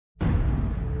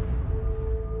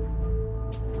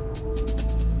Brute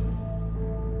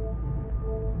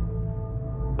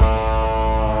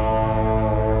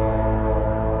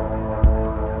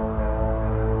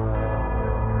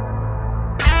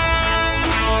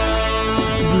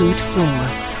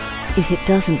force. If it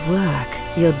doesn't work,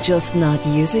 you're just not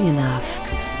using enough.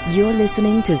 You're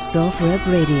listening to SOFREP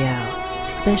Radio.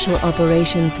 Special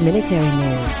Operations Military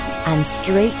News and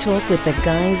straight talk with the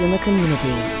guys in the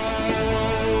community.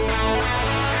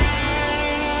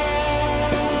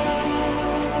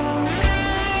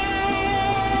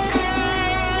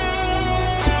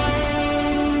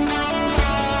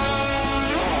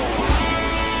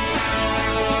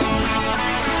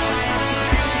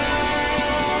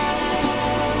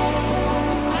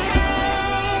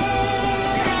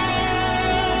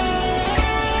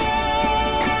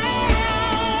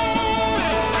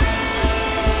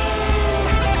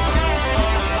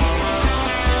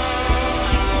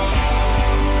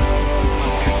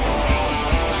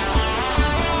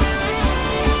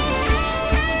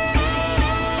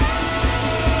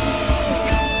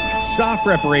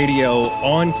 SOFREP Radio,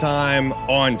 on time,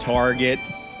 on target,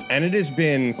 and it has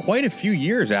been quite a few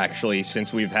years, actually,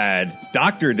 since we've had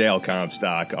Dr. Dale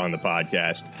Comstock on the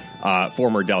podcast,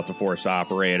 former Delta Force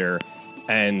operator,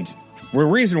 and the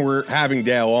reason we're having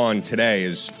Dale on today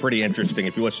is pretty interesting.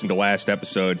 If you listened to last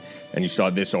episode and you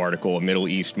saw this article, a Middle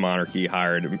East monarchy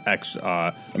hired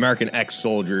American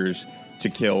ex-soldiers to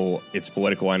kill its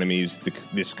political enemies.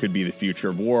 This could be the future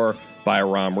of war by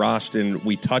Aram Rostin.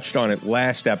 We touched on it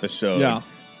last episode,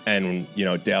 and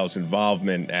Dale's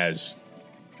involvement as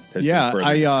I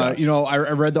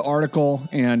read the article,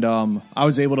 and I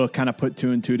was able to kind of put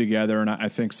two and two together, and I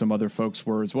think some other folks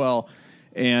were as well.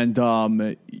 And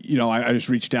I just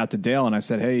reached out to Dale and I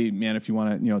said, "Hey, man, if you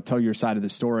want to tell your side of the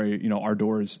story, our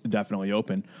door is definitely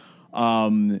open."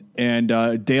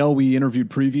 Dale, we interviewed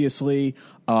previously,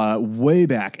 way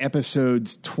back,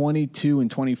 episodes 22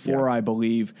 and 24, I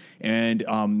believe. And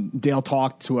Dale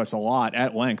talked to us a lot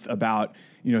at length about,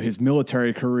 his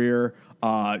military career,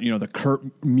 the Kurt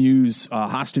Muse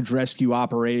hostage rescue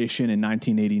operation in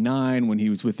 1989 when he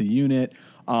was with the unit.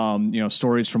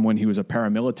 Stories from when he was a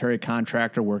paramilitary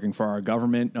contractor working for our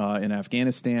government in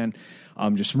Afghanistan.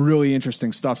 Just really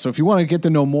interesting stuff. So if you want to get to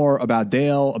know more about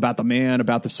Dale, about the man,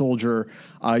 about the soldier,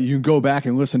 you can go back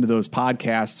and listen to those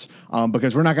podcasts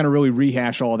because we're not going to really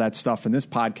rehash all of that stuff in this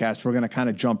podcast. We're going to kind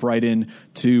of jump right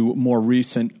into more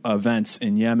recent events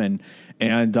in Yemen.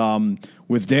 And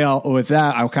with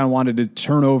that, I kind of wanted to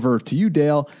turn over to you,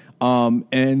 Dale.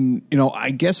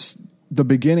 I guess the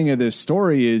beginning of this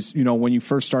story is, when you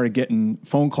first started getting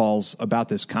phone calls about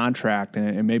this contract,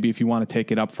 and maybe if you want to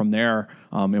take it up from there,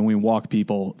 and we walk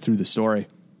people through the story.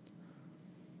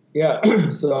 Yeah.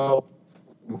 So,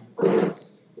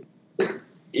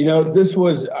 this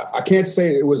was, I can't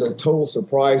say it was a total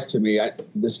surprise to me,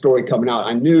 the story coming out.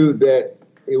 I knew that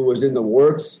it was in the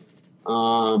works.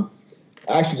 I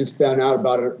actually just found out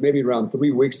about it maybe around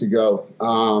 3 weeks ago.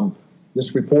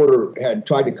 This reporter had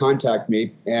tried to contact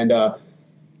me, and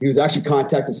he was actually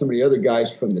contacting some of the other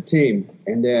guys from the team.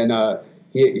 And then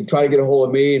he tried to get a hold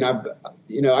of me, and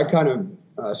I kind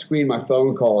of screen my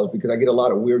phone calls because I get a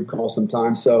lot of weird calls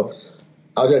sometimes. So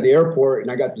I was at the airport,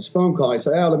 and I got this phone call. I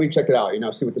said, let me check it out,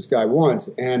 see what this guy wants.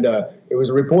 And it was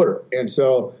a reporter. And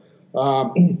so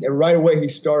and right away he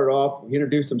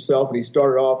introduced himself, and he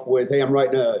started off with, "Hey, I'm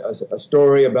writing a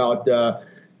story about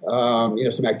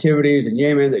some activities in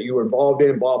Yemen that you were involved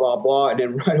in, blah, blah, blah." And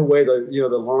then right away, the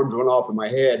alarms went off in my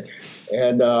head.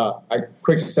 And I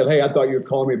quickly said, "Hey, I thought you were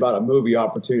calling me about a movie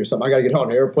opportunity or something. I got to get on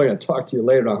an airplane and talk to you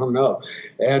later." And I hung up.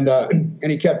 And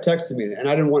he kept texting me, and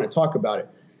I didn't want to talk about it.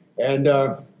 And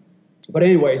but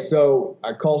anyway, so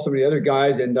I called some of the other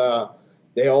guys, and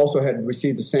they also had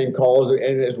received the same calls.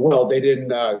 And as well, they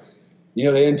didn't they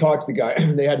didn't talk to the guy.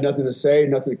 They had nothing to say,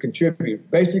 nothing to contribute.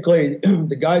 Basically,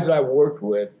 the guys that I worked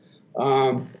with,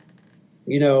 all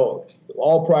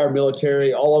prior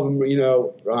military, all of them,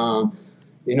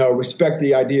 respect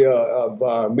the idea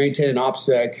of maintaining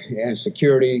OPSEC and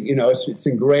security. It's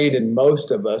ingrained in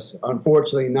most of us.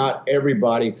 Unfortunately, not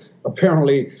everybody,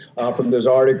 apparently, from those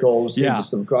articles, seem to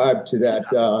subscribe to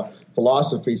that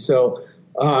philosophy. So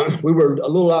we were a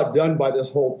little outdone by this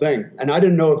whole thing. And I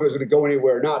didn't know if it was going to go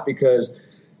anywhere or not because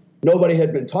nobody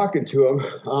had been talking to him.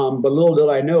 But little did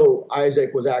I know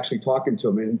Isaac was actually talking to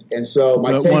him. And so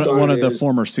my take on one it of the is,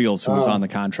 former SEALs who was on the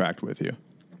contract with you.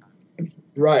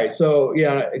 Right. So,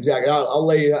 yeah, exactly. I'll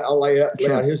lay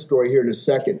out his story here in a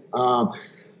second.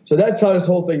 So that's how this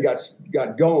whole thing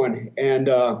got going. And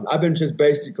I've been just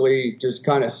basically just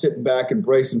kind of sitting back and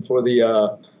bracing for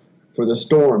the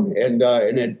storm. And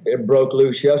it broke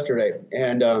loose yesterday.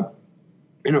 And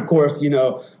And of course,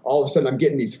 all of a sudden I'm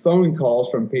getting these phone calls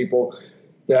from people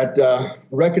that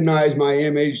recognize my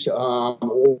image,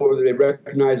 or they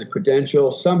recognize a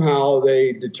credential. Somehow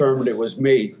they determined it was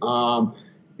me.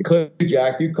 Including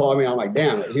Jack, you call me, I'm like,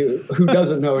 damn it, who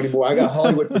doesn't know anymore? I got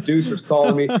Hollywood producers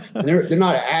calling me, and they're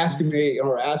not asking me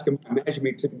or asking my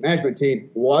management team,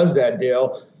 was that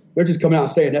Dale? They're just coming out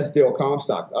and saying that's Dale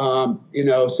Comstock.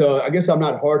 So I guess I'm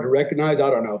not hard to recognize.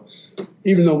 I don't know,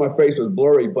 even though my face was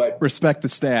blurry. But respect the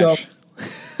stash.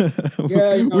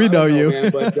 Yeah, we know you.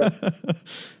 Man, but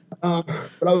I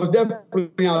was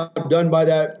definitely outdone by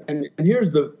that. And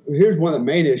here's one of the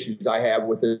main issues I have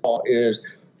with it all is,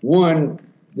 one,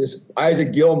 this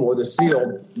Isaac Gilmore, the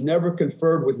SEAL, never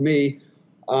conferred with me,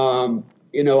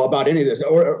 about any of this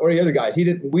or the other guys.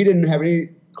 We didn't have any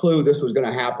clue this was going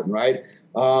to happen, right?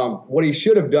 What he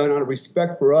should have done, out of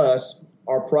respect for us,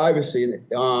 our privacy,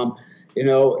 and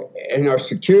our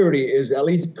security, is at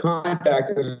least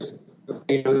contact us.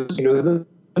 This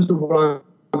is what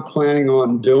I'm planning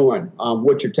on doing.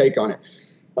 What's your take on it?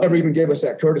 Never even gave us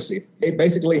that courtesy.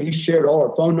 He shared all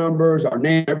our phone numbers, our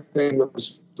name, everything with the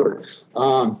story.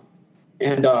 To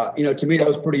me, that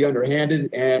was pretty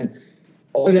underhanded. And the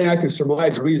only thing I can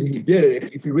surmise the reason he did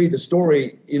it, if you read the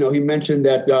story, he mentioned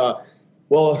that,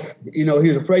 he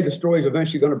was afraid the story is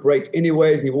eventually going to break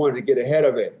anyways. He wanted to get ahead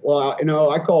of it. Well,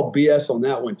 I call BS on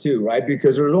that one too, right?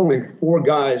 Because there was only 4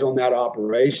 guys on that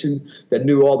operation that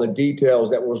knew all the details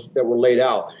that were laid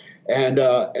out.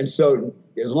 And so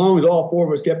as long as all 4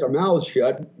 of us kept our mouths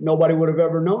shut, nobody would have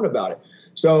ever known about it.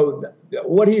 So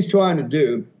what he's trying to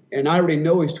do, and I already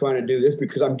know he's trying to do this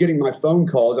because I'm getting my phone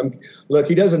calls.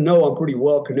 He doesn't know I'm pretty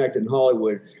well connected in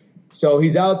Hollywood. So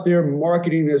he's out there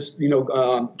marketing this,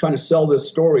 trying to sell this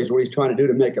story is what he's trying to do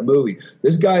to make a movie.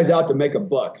 This guy's out to make a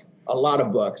lot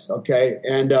of bucks, okay?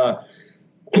 And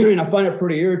I find it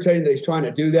pretty irritating that he's trying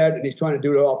to do that, and he's trying to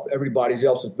do it off everybody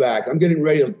else's back. I'm getting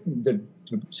ready to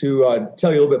tell you a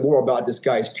little bit more about this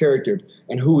guy's character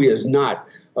and who he is not.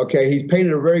 Okay, he's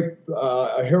painted a very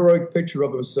heroic picture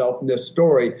of himself in this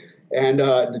story, and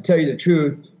to tell you the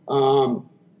truth,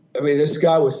 this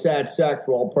guy was sad sack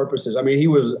for all purposes. He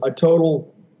was a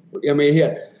total. He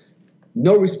had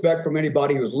no respect from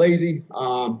anybody. He was lazy.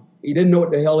 He didn't know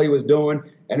what the hell he was doing,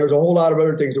 and there's a whole lot of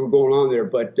other things that were going on there.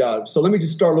 But so let me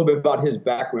just start a little bit about his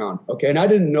background. Okay, and I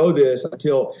didn't know this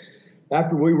until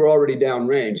after we were already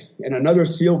downrange, and another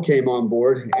SEAL came on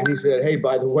board, and he said, "Hey,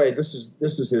 by the way, this is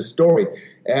his story."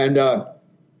 And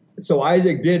so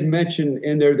Isaac did mention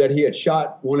in there that he had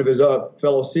shot one of his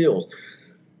fellow SEALs.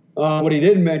 What he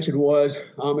didn't mention was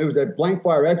it was a blank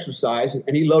fire exercise,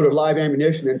 and he loaded live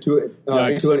ammunition into an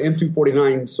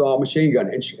M249 SAW machine gun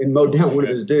and mowed down one of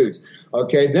his dudes.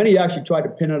 Okay, then he actually tried to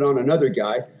pin it on another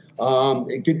guy.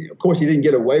 Of course, he didn't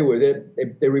get away with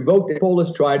it. They revoked, they pulled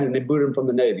his trident, and they booted him from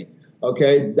the Navy.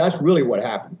 Okay, that's really what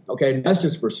happened. Okay, and that's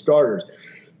just for starters.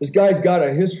 This guy's got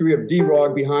a history of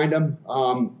DROG behind him.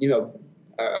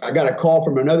 I got a call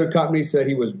from another company, said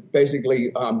he was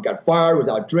basically got fired, was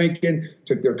out drinking,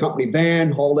 took their company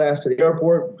van, hauled ass to the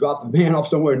airport, dropped the van off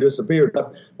somewhere and disappeared,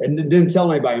 and didn't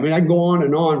tell anybody. I can go on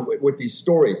and on with these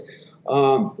stories.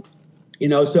 So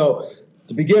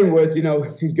to begin with,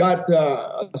 he's got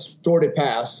a sordid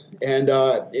past, and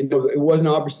it wasn't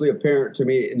obviously apparent to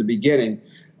me in the beginning.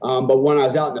 But when I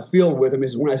was out in the field with him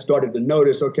is when I started to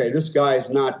notice, okay, this guy's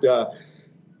not,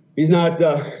 he's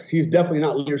definitely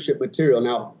not leadership material.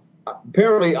 Now,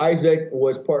 apparently Isaac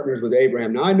was partners with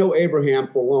Abraham. Now, I know Abraham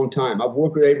for a long time. I've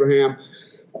worked with Abraham.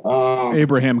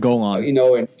 Abraham Golan.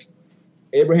 And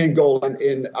Abraham Golan,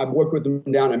 and I've worked with him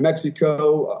down in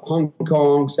Mexico, Hong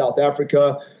Kong, South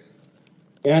Africa.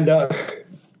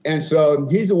 And so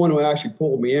he's the one who actually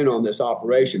pulled me in on this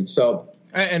operation. So,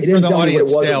 and for the audience,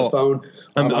 Dale,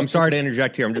 I'm sorry to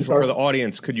interject here. For the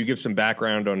audience, could you give some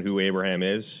background on who Abraham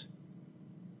is?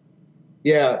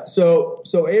 Yeah, so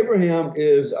Abraham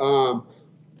is a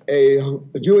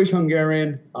Jewish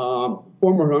Hungarian,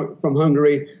 former from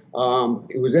Hungary.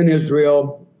 He was in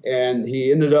Israel, and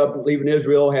he ended up leaving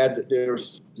Israel. I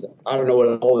don't know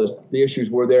what all the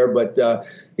issues were there, but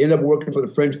he ended up working for the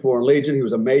French Foreign Legion. He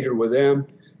was a major with them,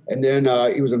 and then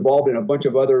he was involved in a bunch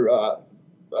of other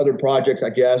projects, I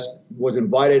guess. Was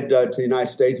invited to the United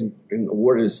States and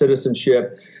awarded his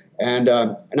citizenship. And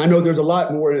I know there's a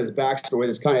lot more in his backstory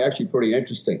that's kind of actually pretty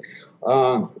interesting.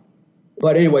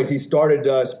 But anyways, he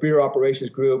started Spear Operations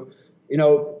Group,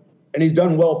 and he's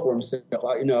done well for himself.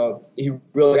 He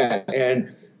really has.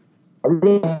 And I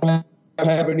really don't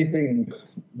have anything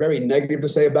very negative to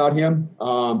say about him,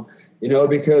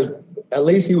 because at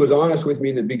least he was honest with me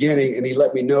in the beginning, and he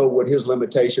let me know what his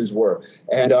limitations were,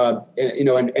 and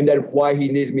then why he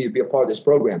needed me to be a part of this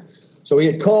program. So he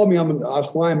had called me. I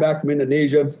was flying back from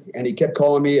Indonesia, and he kept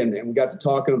calling me, and we got to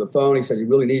talking on the phone. He said he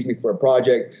really needs me for a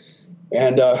project,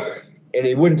 and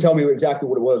he wouldn't tell me exactly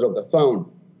what it was over the phone.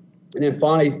 And then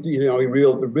finally, he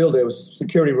revealed it was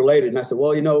security related. And I said,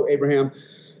 well, Abraham,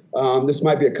 this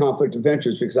might be a conflict of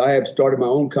interest because I have started my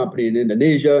own company in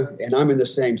Indonesia, and I'm in the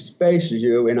same space as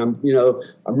you, and I'm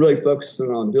really focusing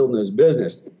on building this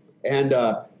business. And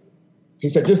he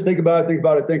said, just think about it.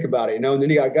 And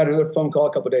then I got another phone call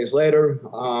a couple of days later.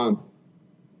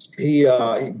 He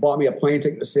bought me a plane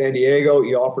ticket to San Diego.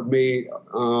 He offered me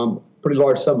pretty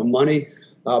large sum of money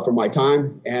for my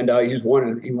time, and he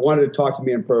wanted to talk to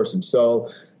me in person. So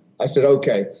I said,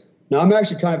 okay. Now I'm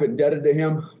actually kind of indebted to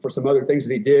him for some other things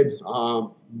that he did.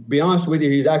 Be honest with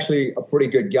you, he's actually a pretty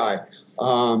good guy,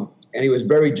 and he was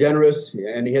very generous,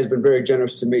 and he has been very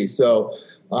generous to me. So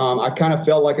I kind of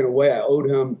felt like in a way I owed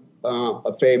him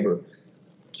a favor.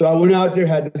 So I went out there,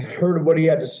 had heard what he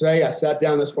had to say. I sat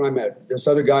down. That's when I met this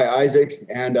other guy, Isaac,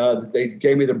 and they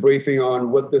gave me the briefing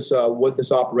on what this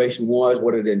operation was,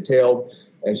 what it entailed,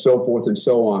 and so forth and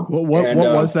so on. What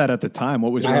was that at the time?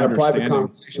 What was your understanding? I had a private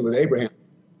conversation with Abraham.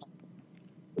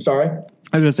 Sorry?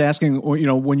 I was just asking,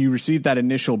 when you received that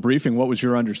initial briefing, what was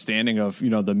your understanding of,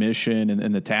 the mission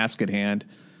and the task at hand?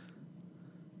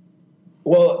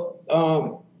 Well,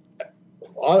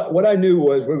 what I knew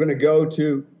was we're going to go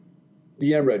to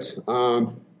the Emirates.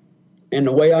 And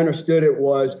the way I understood it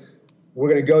was we're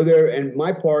going to go there, and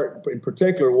my part in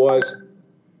particular was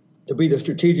to be the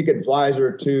strategic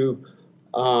advisor to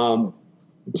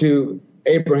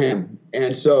Abraham.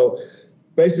 And so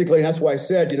basically, that's why I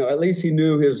said, at least he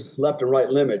knew his left and right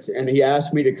limits. And he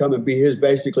asked me to come and be his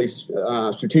basically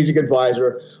strategic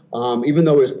advisor, even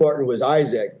though his partner was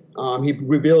Isaac. He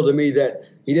revealed to me that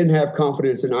he didn't have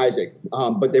confidence in Isaac,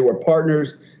 but they were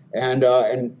partners. And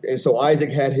so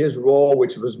Isaac had his role,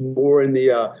 which was more in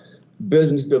the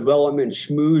business development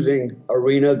schmoozing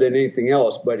arena than anything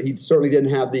else. But he certainly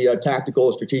didn't have the tactical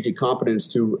or strategic competence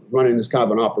to run in this kind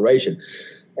of an operation.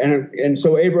 And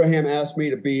so Abraham asked me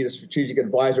to be the strategic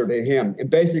advisor to him. And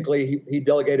basically, he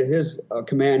delegated his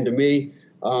command to me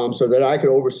so that I could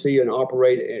oversee and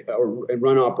operate and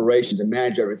run operations and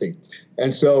manage everything.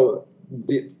 And so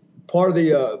part of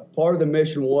the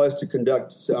mission was to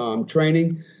conduct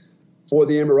training for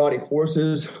the Emirati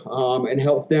forces and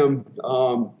help them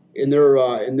in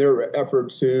their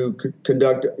effort to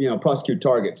conduct, prosecute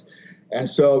targets. And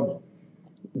so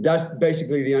that's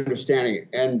basically the understanding.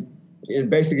 And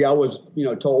basically, I was,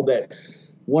 told that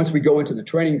once we go into the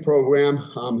training program,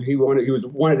 he wanted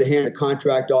to hand the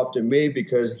contract off to me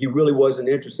because he really wasn't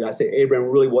interested. I say Abraham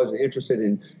really wasn't interested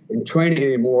in training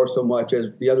anymore so much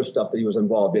as the other stuff that he was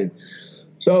involved in.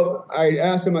 So I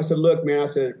asked him, I said, look, man,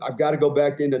 I've got to go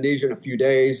back to Indonesia in a few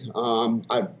days.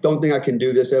 I don't think I can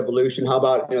do this evolution. How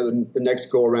about, the next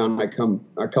go around I come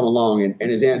along? And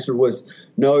his answer was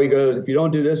no. He goes, if you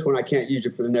don't do this one, I can't use you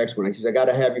for the next one. He says, I got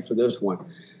to have you for this one.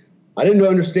 I didn't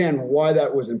understand why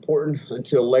that was important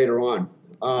until later on.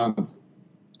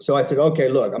 So I said, okay,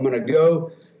 look, I got to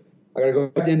go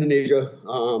back to Indonesia,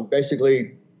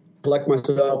 basically collect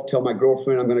myself, tell my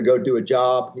girlfriend I'm going to go do a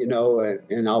job,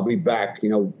 and I'll be back,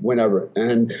 whenever.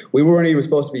 And we weren't even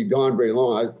supposed to be gone very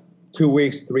long, 2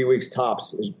 weeks, 3 weeks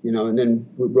tops, and then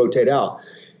we rotate out.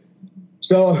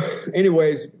 So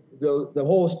anyways, the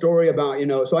whole story about,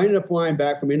 so I ended up flying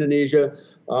back from Indonesia.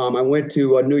 I went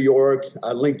to New York.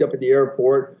 I linked up at the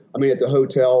airport, at the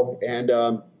hotel, and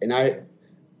I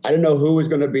didn't know who was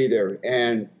going to be there.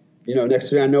 And, next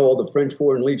thing I know, all the French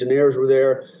Foreign Legionnaires were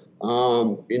there.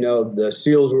 The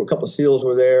SEALs a couple of SEALs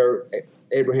were there.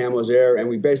 Abraham was there. And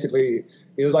we basically,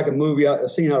 it was like a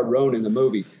scene out of Ronin, the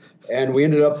movie. And we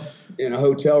ended up in a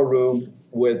hotel room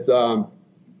with,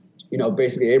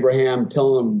 basically Abraham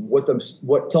telling us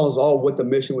all what the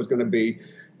mission was going to be.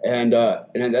 And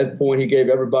at that point, he gave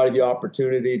everybody the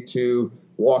opportunity to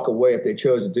walk away if they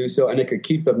chose to do so, and they could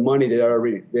keep the money they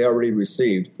already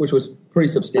received, which was pretty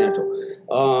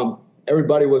substantial.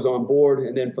 Everybody was on board,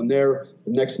 and then from there,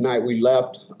 the next night we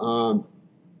left from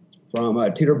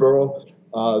Teterboro,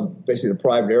 basically the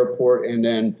private airport, and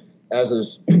then as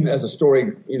the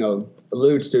story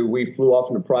alludes to, we flew off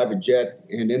in a private jet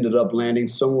and ended up landing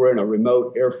somewhere in a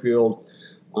remote airfield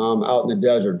out in the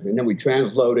desert. And then we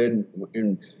transloaded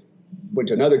and went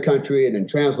to another country and then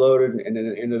transloaded and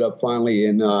then ended up finally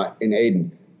in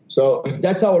Aden. So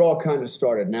that's how it all kind of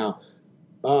started. Now,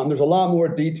 there's a lot more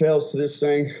details to this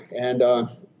thing. And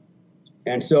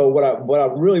so what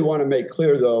I really want to make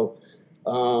clear, though,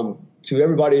 to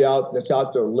everybody that's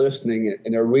out there listening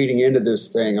and they're reading into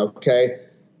this thing, okay,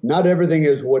 not everything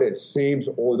is what it seems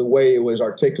or the way it was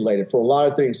articulated. For a lot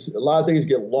of things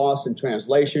get lost in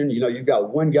translation. You've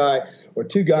got one guy or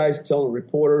two guys telling a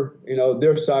reporter,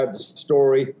 their side of the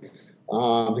story.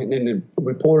 And then the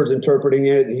reporter's interpreting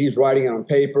it, and he's writing it on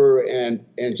paper, and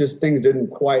just things didn't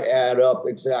quite add up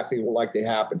exactly like they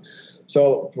happened.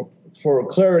 So for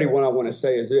clarity, what I want to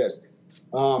say is this.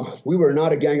 We were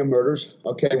not a gang of murders,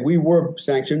 okay? We were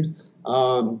sanctioned.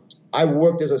 I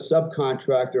worked as a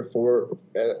subcontractor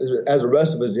as the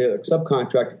rest of us did, a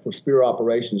subcontractor for Spear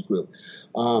Operations Group.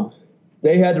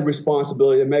 They had the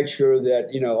responsibility to make sure that,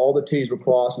 all the T's were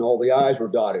crossed and all the I's were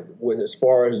dotted with as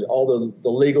far as all the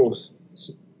legal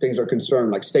things are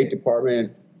concerned, like State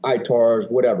Department,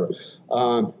 ITARs, whatever.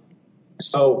 And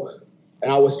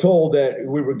I was told that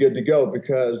we were good to go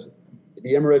because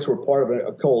the Emirates were part of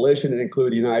a coalition that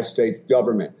included the United States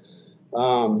government.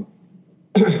 I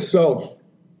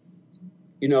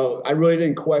really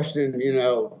didn't question,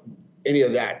 any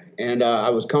of that. And I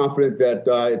was confident that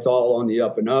it's all on the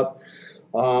up and up.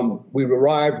 We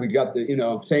arrived, we got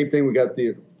the, same thing. We got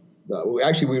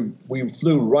we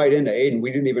flew right into Aden.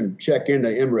 We didn't even check into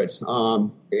Emirates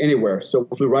anywhere. So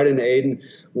we flew right into Aden.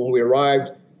 When we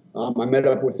arrived, I met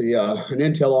up with an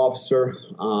intel officer,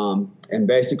 and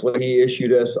basically he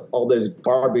issued us all this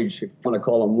garbage, if you want to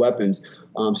call them weapons,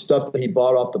 stuff that he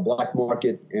bought off the black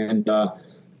market. And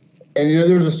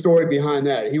there's a story behind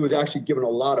that. He was actually given a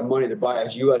lot of money to buy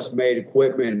his U.S.-made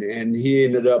equipment, and he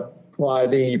ended up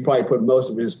he probably put most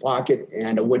of it in his pocket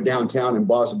and went downtown and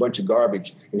bought us a bunch of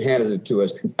garbage and handed it to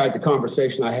us. In fact, the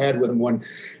conversation I had with him when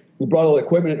we brought all the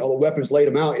equipment and all the weapons, laid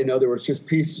them out, there were just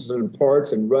pieces and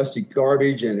parts and rusty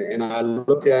garbage. And I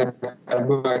looked at him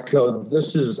and I go,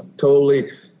 this is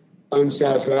totally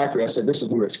unsatisfactory. I said, this is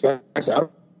what we're expecting. I said, I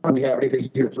don't really have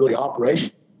anything here that's really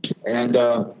operational. And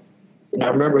I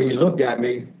remember he looked at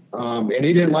me, and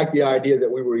he didn't like the idea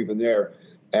that we were even there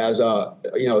as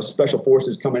special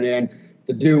forces coming in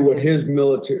to do what his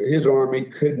army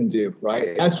couldn't do,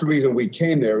 right? That's the reason we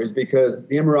came there, is because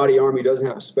the Emirati army doesn't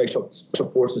have a special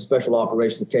forces, special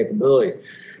operations capability.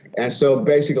 And so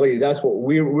basically that's what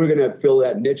we're going to fill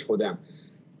that niche for them.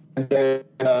 And then,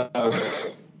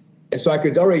 and so I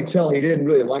could already tell he didn't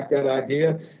really like that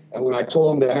idea. And when I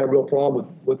told him that I had a real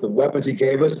problem with the weapons he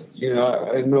gave us,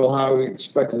 I didn't know how he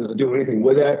expected us to do anything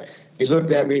with that. He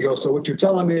looked at me and goes, so what you're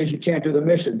telling me is you can't do the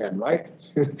mission then, right?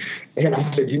 And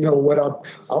I said, you know what,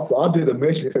 I'll do the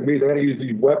mission if it means I got to use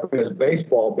these weapons as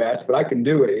baseball bats, but I can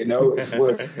do it, If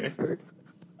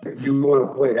you want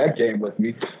to play that game with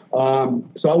me.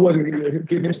 So I wasn't going to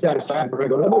give him satisfaction. I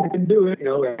go, oh, you can do it,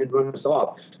 and run us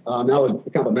off. That was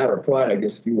kind of a matter of pride, I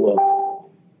guess, if you will.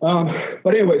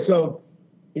 But anyway, so,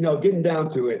 getting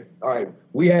down to it, all right,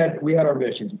 we had our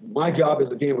missions. My job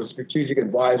was strategic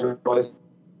advisor.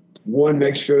 One,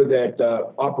 make sure that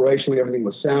operationally everything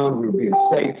was sound. We were being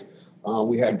safe.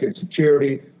 We had good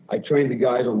security. I trained the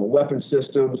guys on the weapon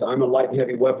systems. I'm a light and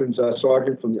heavy weapons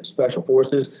sergeant from the Special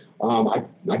Forces. I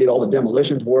did all the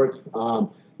demolitions work.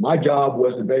 My job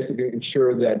was to basically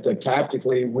ensure that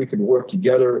tactically we could work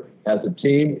together as a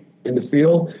team in the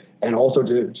field, and also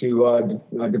to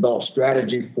develop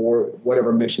strategy for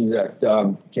whatever mission that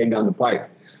came down the pipe.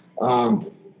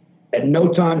 At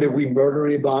no time did we murder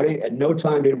anybody. At no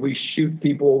time did we shoot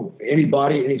people, any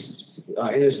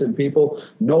innocent people.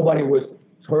 Nobody was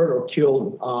hurt or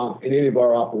killed in any of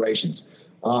our operations.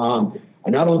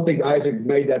 And I don't think Isaac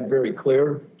made that very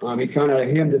clear. He kind of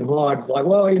hemmed and hawed, like,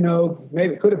 well,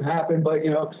 maybe it could have happened, but,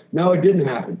 no, it didn't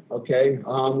happen, okay?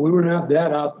 We were not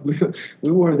that out.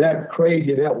 We weren't that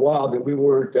crazy and that wild that we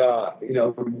weren't,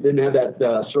 didn't have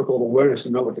that circle of awareness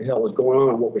to know what the hell was going on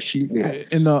and what we're shooting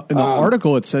at. In the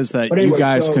article, it says that you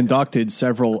guys conducted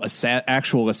several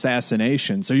actual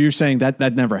assassinations. So you're saying that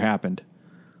never happened?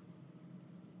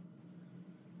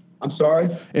 I'm sorry?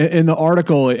 In the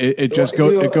article, it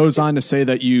goes on to say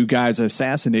that you guys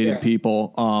assassinated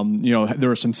people. There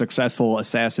were some successful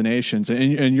assassinations,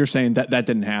 and you're saying that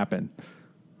didn't happen.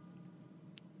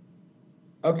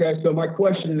 Okay, so my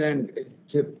question then,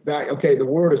 the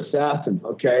word assassin,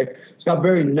 okay, it's got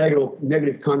very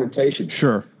negative connotation.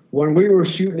 Sure. When we were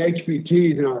shooting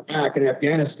HVTs in Iraq and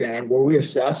Afghanistan, were we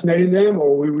assassinating them,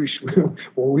 or were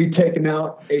we taking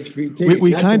out HVTs?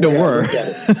 We kind of were.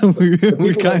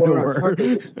 we kind of were.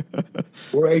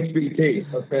 Were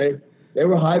HVTs, okay? They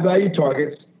were high-value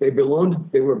targets. They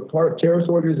were part of terrorist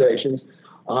organizations,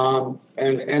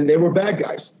 and they were bad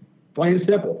guys, plain and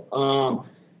simple.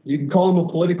 You can call them a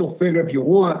political figure if you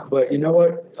want, but you know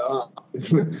what?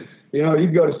 You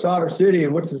can go to Sadr City,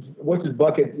 and what's his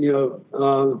bucket?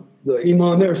 The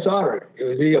imam there, Sadr.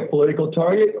 Is he a political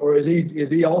target, or is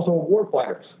he also a war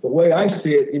fighter? The way I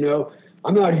see it,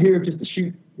 I'm not here just to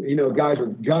shoot, guys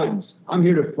with guns. I'm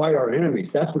here to fight our enemies.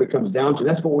 That's what it comes down to.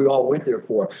 That's what we all went there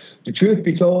for. The truth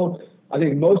be told, I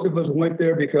think most of us went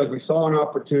there because we saw an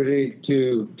opportunity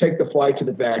to take the fight to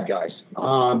the bad guys,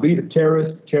 be the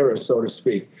terrorists, so to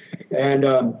speak. And,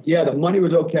 the money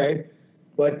was okay,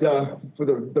 but for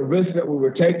the risk that we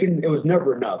were taking, it was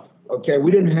never enough. Okay,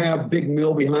 we didn't have Big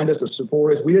Mill behind us to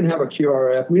support us. We didn't have a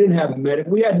QRF. We didn't have a medic.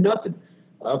 We had nothing.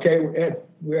 Okay,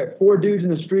 we had 4 dudes in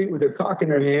the street with their cock in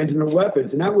their hands and their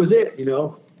weapons, and that was it. It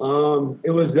was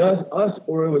us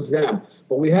or it was them.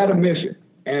 But we had a mission,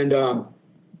 and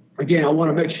again, I want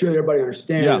to make sure everybody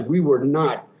understands we were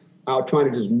not out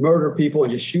trying to just murder people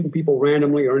and just shooting people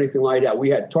randomly or anything like that. We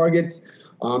had targets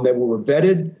that were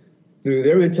vetted through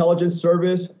their intelligence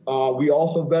service. We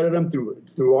also vetted them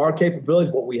through our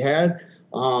capabilities, what we had.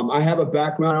 I have a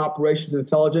background in operations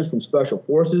intelligence from Special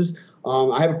Forces.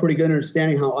 I have a pretty good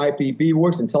understanding how IPB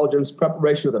works, intelligence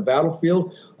preparation of the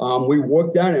battlefield. We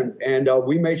worked that and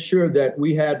we made sure that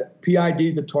we had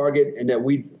PID the target and that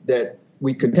we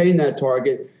contained that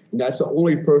target. And that's the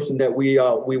only person that we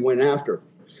went after.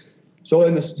 So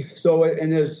in this story, in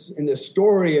this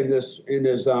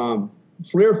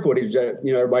FLIR footage that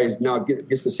everybody now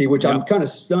gets to see, which I'm kind of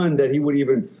stunned that he would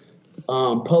even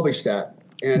publish that.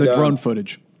 And the drone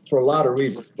footage for a lot of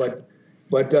reasons, but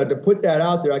to put that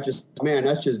out there,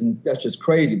 that's just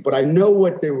crazy. But I know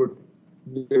what they were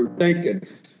thinking,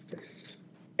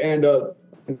 and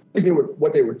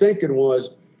what they were thinking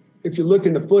was, if you look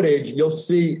in the footage, you'll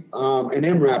see an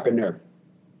MRAP in there,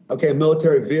 a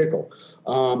military vehicle.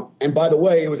 And by the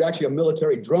way, it was actually a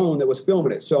military drone that was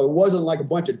filming it. So it wasn't like a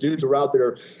bunch of dudes were out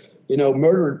there,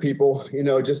 murdering people,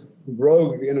 just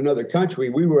rogue in another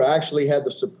country. We were actually had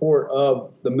the support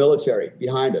of the military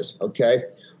behind us, okay?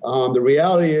 The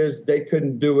reality is they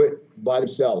couldn't do it by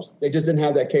themselves. They just didn't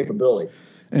have that capability.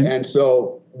 And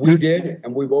so we did,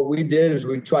 and what we did is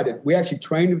we actually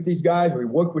trained with these guys. We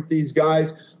worked with these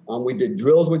guys. We did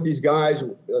drills with these guys.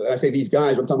 I say these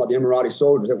guys, I'm talking about the Emirati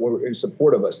soldiers that were in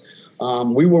support of us.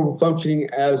 We were functioning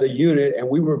as a unit, and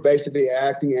we were basically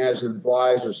acting as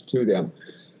advisors to them.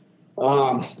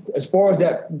 As far as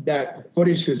that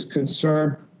footage is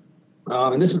concerned,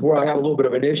 and this is where I have a little bit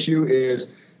of an issue, is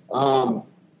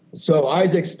so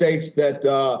Isaac states that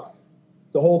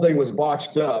the whole thing was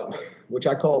botched up, which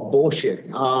I call bullshit.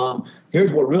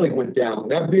 Here's what really went down.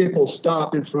 That vehicle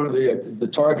stopped in front of the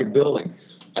target building.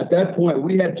 At that point,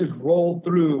 we had just rolled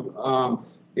through,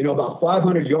 about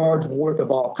 500 yards worth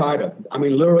of Al-Qaeda. I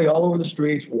mean, literally all over the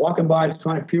streets, walking by, just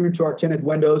trying to peer into our tinted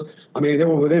windows. I mean, they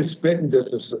were within spitting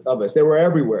distance of us. They were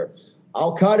everywhere.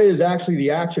 Al-Qaeda is actually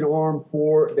the action arm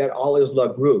for that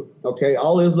Al-Islah group. Okay,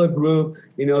 Al-Islah group,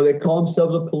 they call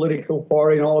themselves a political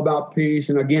party and all about peace.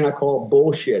 And again, I call it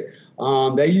bullshit.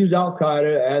 They use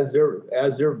Al-Qaeda as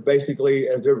their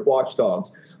watchdogs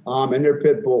and their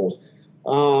pit bulls.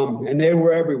 And they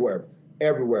were everywhere.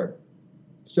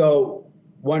 So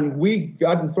when we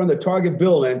got in front of the target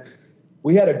building,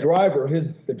 we had a driver.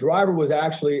 The driver was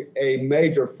actually a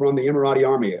major from the Emirati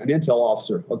Army, an intel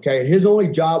officer. Okay, his only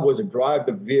job was to drive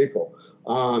the vehicle.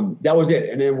 That was it.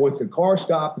 And then once the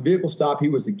vehicle stopped, he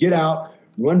was to get out,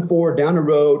 run forward down the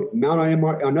road, mount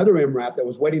on another MRAP that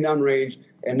was waiting down range,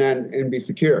 and be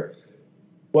secure.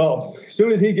 Well, as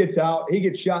soon as he gets out, he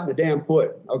gets shot in the damn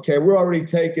foot. Okay, we're already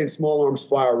taking small arms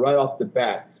fire right off the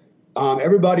bat.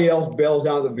 Everybody else bails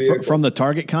out of the vehicle. From the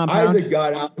target compound? Isaac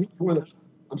got out.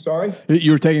 I'm sorry?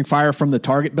 You were taking fire from the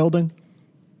target building?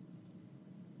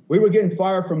 We were getting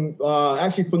fire from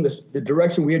the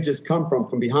direction we had just come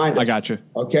from behind us. I got you.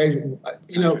 Okay,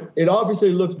 it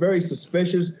obviously looks very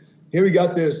suspicious. Here we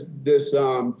got this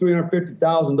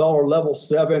 $350,000 level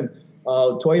 7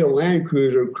 Toyota Land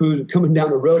Cruiser coming down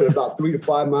the road at about 3 to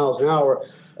 5 miles an hour.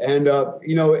 And,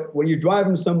 when you're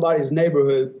driving somebody's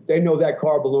neighborhood, they know that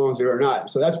car belongs there or not.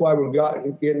 So that's why we're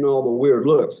getting all the weird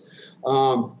looks.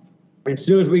 As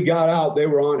soon as we got out, they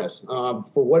were on us.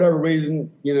 For whatever reason,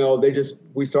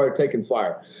 we started taking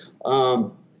fire.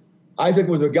 Isaac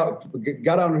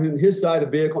got on his side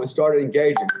of the vehicle and started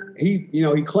engaging.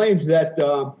 He claims that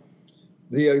the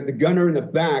gunner in the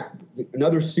back,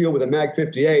 another SEAL with a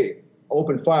Mag-58,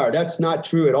 opened fire. That's not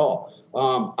true at all.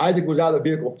 Isaac was out of the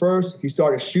vehicle first. He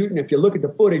started shooting. If you look at the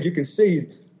footage, you can see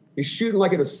he's shooting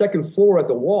like at the second floor at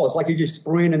the wall. It's like he's just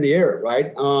spraying in the air,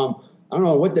 right? I don't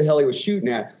know what the hell he was shooting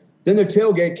at. Then the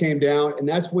tailgate came down, and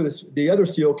that's when the other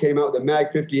SEAL came out with the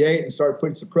Mag-58 and started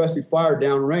putting suppressive fire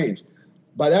down range.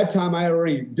 By that time, I had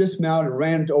already dismounted and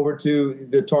ran over to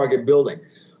the target building.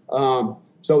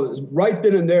 So right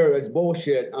then and there, it's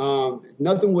bullshit.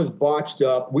 Nothing was botched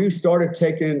up. We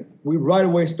right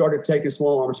away started taking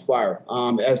small arms fire.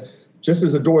 As just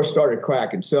as the door started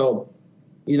cracking. So,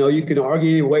 you can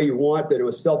argue any way you want that it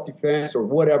was self-defense or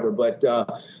whatever, but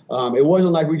it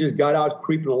wasn't like we just got out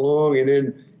creeping along and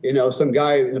then, some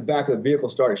guy in the back of the vehicle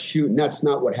started shooting. That's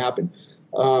not what happened.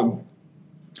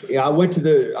 I went to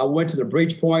the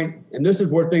breach point, and this is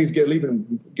where things get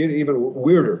even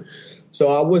weirder.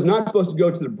 So I was not supposed to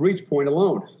go to the breach point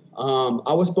alone.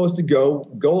 I was supposed to go.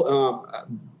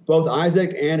 Both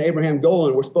Isaac and Abraham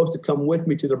Golan were supposed to come with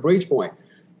me to the breach point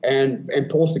and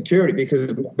pull security,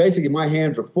 because basically my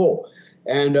hands are full.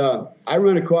 And I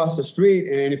run across the street,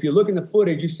 and if you look in the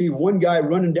footage, you see one guy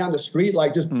running down the street,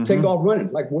 like just take off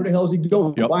running. Like, where the hell is he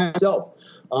going? Yep. By himself?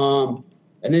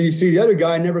 And then you see the other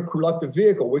guy never left the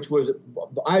vehicle, which was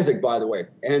Isaac, by the way.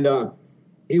 And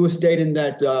he was stating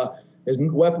that his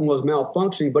weapon was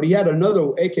malfunctioning, but he had another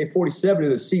AK-47 in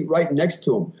the seat right next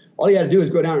to him. All he had to do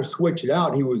is go down and switch it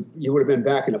out. He would have been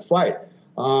back in the fight.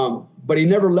 But he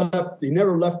never left. He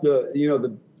never left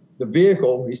the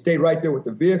vehicle. He stayed right there with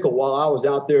the vehicle while I was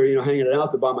out there, hanging it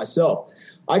out there by myself.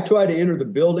 I tried to enter the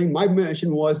building. My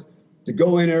mission was to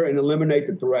go in there and eliminate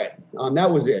the threat.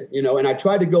 That was it, and I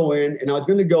tried to go in, and I was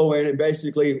going to go in and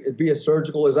basically be as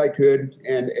surgical as I could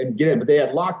and get in. But they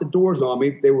had locked the doors on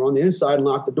me. They were on the inside and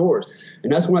locked the doors.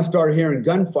 And that's when I started hearing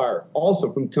gunfire also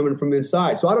coming from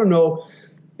inside. So I don't know,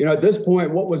 at this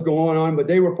point what was going on, but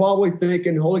they were probably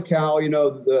thinking, holy cow,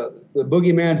 the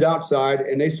boogeyman's outside,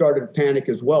 and they started to panic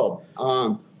as well.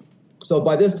 So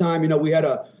by this time, we had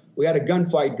a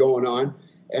gunfight going on,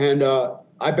 and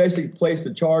I basically placed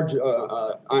a charge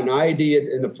on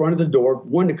IED in the front of the door,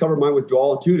 one to cover my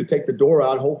withdrawal, and two to take the door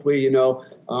out. Hopefully,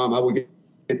 I would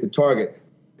get the target.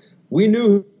 We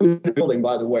knew who was in the building,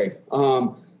 by the way.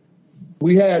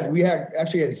 We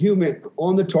actually had human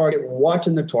on the target,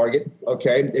 watching the target.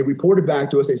 Okay, they reported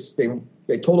back to us.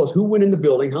 They told us who went in the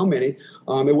building, how many.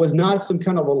 It was not some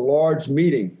kind of a large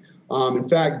meeting. In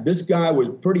fact, this guy was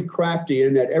pretty crafty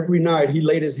in that every night he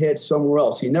laid his head somewhere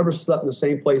else. He never slept in the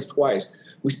same place twice.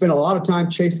 We spent a lot of time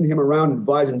chasing him around and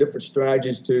advising different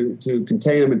strategies to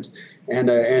contain him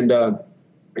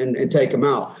and take him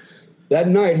out. That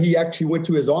night, he actually went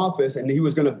to his office, and he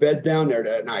was going to bed down there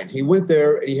that night. He went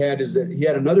there, and he had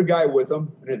another guy with him,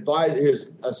 his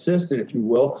assistant, if you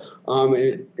will,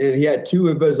 and he had two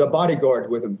of his bodyguards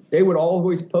with him. They would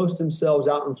always post themselves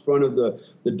out in front of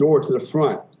the door to the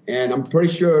front, and I'm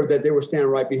pretty sure that they were standing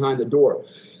right behind the door.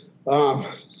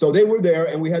 So they were there,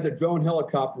 and we had the drone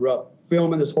helicopter up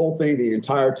filming this whole thing the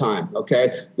entire time.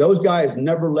 Okay, those guys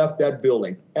never left that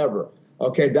building ever.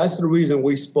 Okay, that's the reason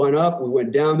we spun up. We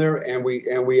went down there and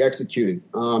we executed.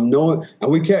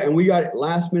 We got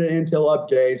last minute intel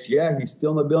updates. Yeah, he's still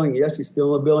in the building. Yes, he's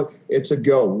still in the building. It's a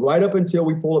go right up until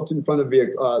we pull up to in front of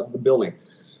the building.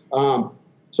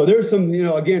 So there's some,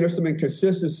 there's some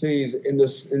inconsistencies in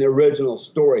the original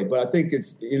story, but I think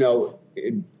it's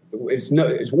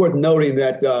worth noting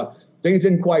that things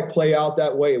didn't quite play out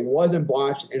that way. It wasn't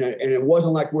botched, and it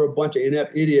wasn't like we're a bunch of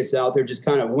inept idiots out there just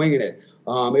kind of winging it.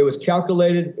 It was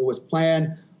calculated. It was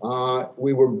planned.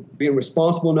 We were being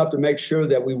responsible enough to make sure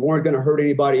that we weren't going to hurt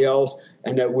anybody else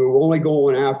and that we were only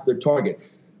going after the target.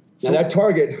 Now, that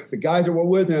target, the guys that were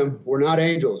with him were not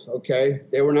angels, okay?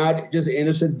 They were not just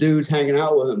innocent dudes hanging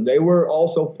out with him. They were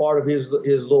also part of his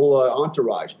little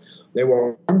entourage. They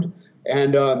were armed.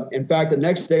 And, in fact, the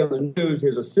next day on the news,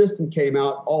 his assistant came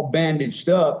out all bandaged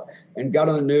up and got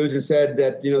on the news and said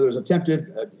that, there was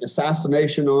attempted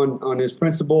assassination on his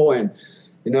principal and,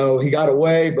 he got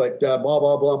away, but blah,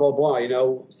 blah, blah, blah, blah,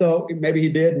 So maybe he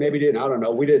did, maybe he didn't. I don't know.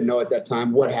 We didn't know at that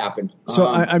time what happened.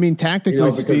 So,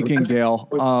 tactically speaking, Dale,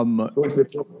 what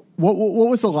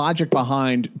was the logic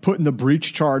behind putting the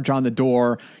breach charge on the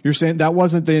door? You're saying that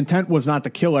wasn't the intent, was not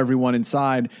to kill everyone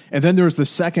inside. And then there was the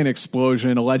second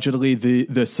explosion, allegedly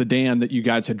the sedan that you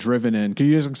guys had driven in. Can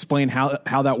you just explain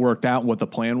how that worked out and what the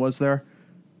plan was there?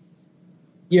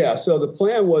 Yeah. So the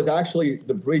plan was actually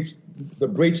the breach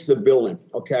the building.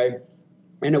 Okay.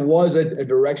 And it was a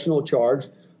directional charge.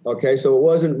 Okay, so it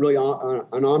wasn't really an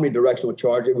omnidirectional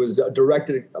charge. It was a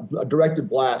directed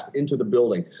blast into the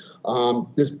building.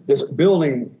 This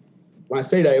building, when I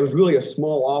say that, it was really a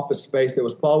small office space that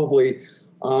was probably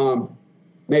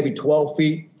maybe 12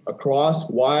 feet across,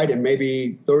 wide, and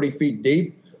maybe 30 feet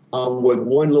deep, with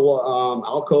one little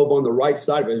alcove on the right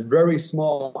side. It was a very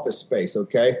small office space.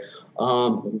 Okay.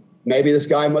 Maybe this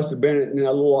guy must have been in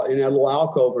that little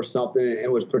alcove or something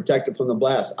and was protected from the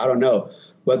blast. I don't know.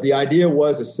 But the idea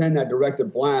was to send that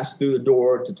directed blast through the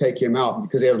door to take him out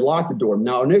because they had locked the door.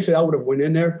 Now, initially, I would have went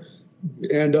in there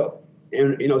and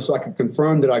so I could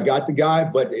confirm that I got the guy,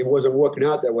 but it wasn't working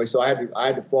out that way. So I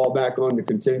had to fall back on the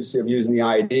contingency of using the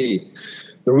IED.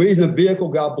 The reason the vehicle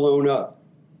got blown up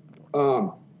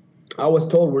I was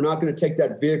told we're not going to take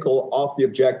that vehicle off the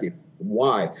objective.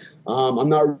 Why? I'm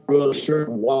not really sure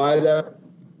why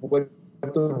what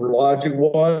the logic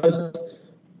was.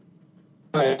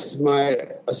 My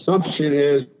assumption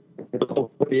is with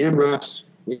the MRAPs,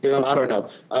 I don't know.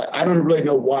 I don't really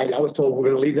know why. I was told we're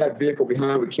going to leave that vehicle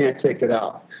behind. We can't take it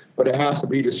out, but it has to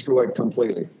be destroyed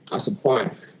completely. I said,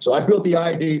 fine. So I built the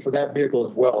ID for that vehicle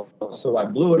as well. So I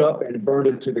blew it up and burned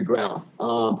it to the ground.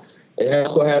 It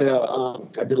also had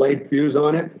a delayed fuse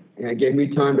on it, and it gave me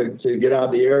time to get out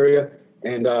of the area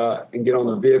and get on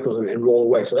the vehicles and roll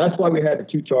away. So that's why we had the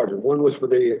two charges. One was for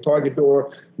the target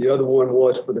door. The other one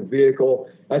was for the vehicle.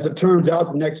 As it turns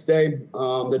out, the next day,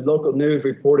 the local news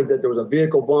reported that there was a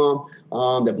vehicle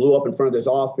bomb that blew up in front of this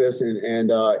office. And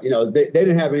they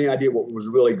didn't have any idea what was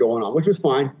really going on, which was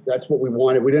fine. That's what we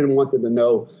wanted. We didn't want them to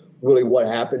know really what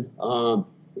happened.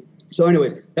 So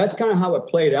anyways, that's kind of how it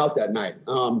played out that night.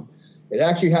 It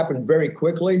actually happened very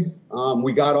quickly.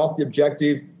 We got off the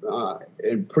objective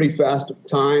in pretty fast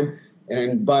time.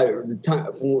 And by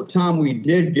the time we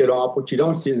did get off, what you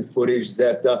don't see in the footage, is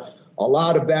that a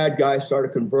lot of bad guys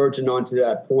started converging onto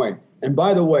that point. And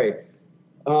by the way,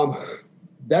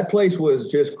 that place was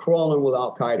just crawling with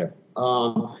Al-Qaeda.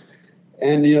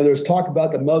 And, there's talk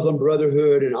about the Muslim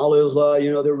Brotherhood and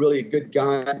Al-Islah, they're really good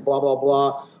guys, blah, blah,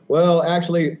 blah. Well,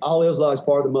 actually, Al-Islah is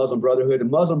part of the Muslim Brotherhood. The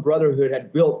Muslim Brotherhood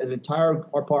had built an entire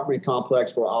apartment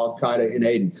complex for Al-Qaeda in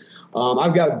Aden.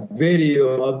 I've got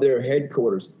video of their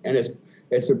headquarters, and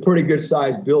it's a pretty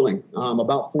good-sized building,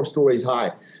 about 4 stories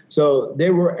high. So they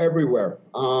were everywhere.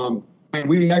 And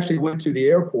we actually went to the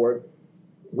airport,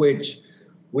 which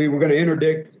we were going to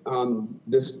interdict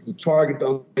the target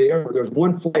on the airport. There's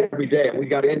one flight every day, and we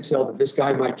got intel that this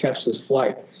guy might catch this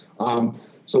flight.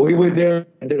 So we went there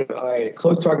and did a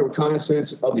close target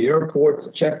reconnaissance of the airport,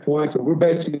 the checkpoints, and we're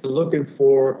basically looking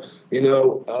for,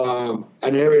 an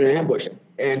area to ambush it.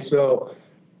 And so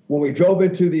when we drove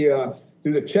into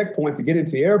through the checkpoint to get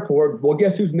into the airport, well,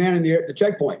 guess who's manning the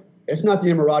checkpoint? It's not the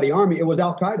Emirati army. It was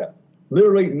Al-Qaeda,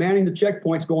 literally manning the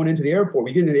checkpoints going into the airport.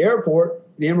 We get into the airport,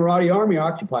 the Emirati army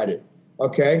occupied it.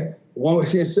 Okay,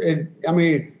 it's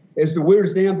the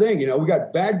weirdest damn thing. We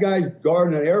got bad guys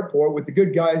guarding an airport with the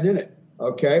good guys in it.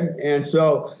 Okay, and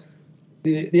so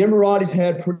the Emiratis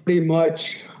had pretty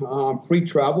much free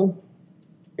travel,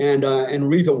 and the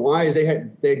reason why is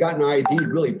they got an ID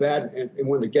really bad in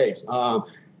one of the gates.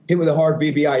 Hit with a hard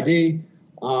BBID,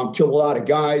 killed a lot of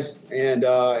guys, and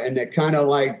they kind of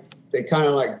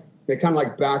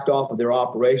backed off of their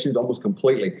operations almost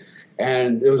completely,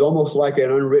 and it was almost like an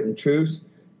unwritten truce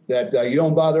that you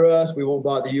don't bother us, we won't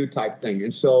bother you type thing.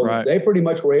 And so They pretty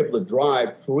much were able to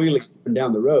drive freely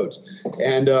down the roads.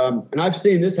 And I've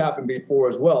seen this happen before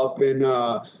as well up in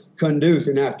Kunduz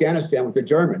in Afghanistan with the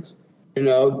Germans.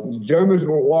 The Germans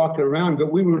were walking around,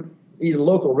 but we were eating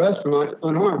local restaurants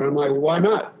unarmed. I'm like, why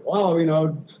not? Well,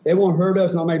 they won't hurt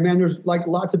us. And I'm like, man, there's like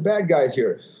lots of bad guys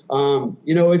here.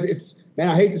 It's man,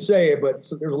 I hate to say it, but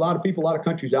there's a lot of people, a lot of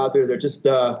countries out there that just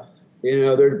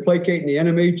they're placating the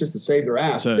enemy just to save their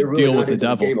ass. To they're really deal not with the into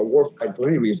devil. Game of war fight for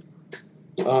any reason.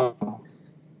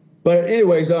 But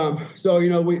anyways,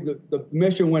 the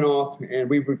mission went off and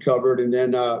we recovered, and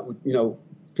then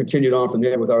continued on from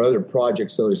there with our other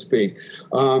projects, so to speak.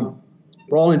 For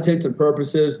all intents and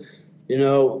purposes,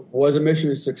 was a mission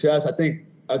a success? I think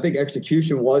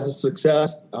execution was a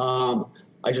success.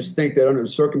 I just think that under the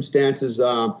circumstances,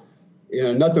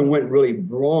 nothing went really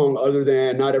wrong other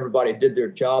than not everybody did their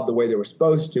job the way they were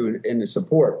supposed to in the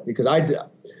support. Because I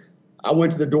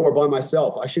went to the door by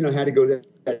myself. I shouldn't have had to go to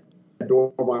that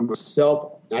door by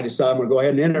myself. I decided I'm going to go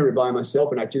ahead and enter it by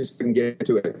myself, and I just couldn't get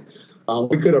to it.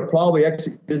 We could have probably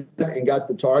executed that and got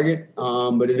the target,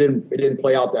 but it didn't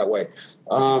play out that way.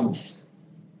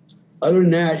 Other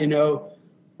than that,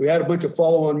 we had a bunch of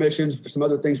follow-on missions for some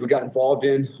other things we got involved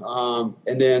in.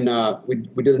 And then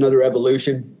we did another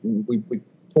evolution. We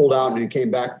pulled out and came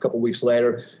back a couple weeks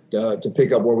later to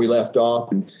pick up where we left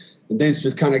off. And things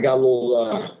just kind of got a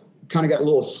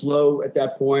little slow at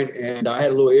that point. And I had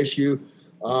a little issue,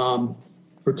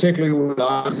 particularly with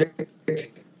Isaac.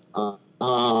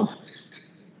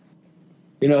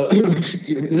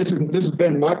 This has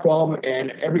been my problem, and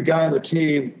every guy on the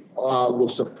team will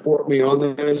support me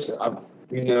on this. I'm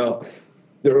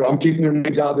keeping their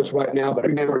names out of this right now, but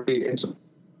everybody in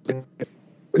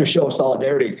a show of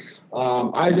solidarity.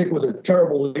 Isaac was a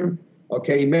terrible leader.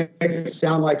 Okay, he made it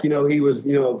sound like he was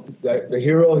the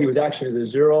hero. He was actually the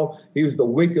zero. He was the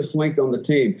weakest link on the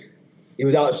team. He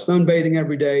was out sunbathing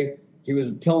every day. He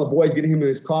was telling the boys, getting him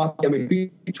his coffee. I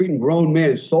mean, treating grown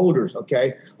men as soldiers.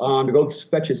 Okay, to go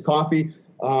fetch his coffee.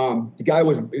 The guy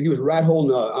was rat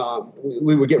holing.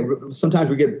 Sometimes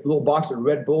we get a little box of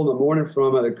Red Bull in the morning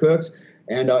from the cooks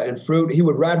and fruit. He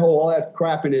would rat hole all that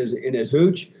crap in his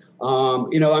hooch.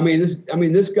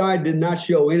 This guy did not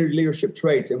show any leadership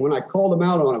traits. And when I called him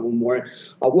out on it one morning,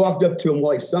 I walked up to him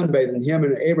while he's sunbathing, him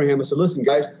and Abraham. I said, "Listen,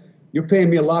 guys, you're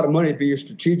paying me a lot of money to be your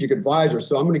strategic advisor,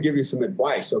 so I'm going to give you some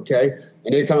advice, okay?"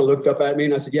 And they kind of looked up at me,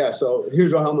 and I said, "Yeah, so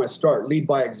here's how I'm going to start. Lead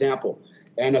by example."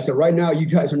 And I said, "Right now, you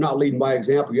guys are not leading by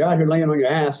example. You're out here laying on your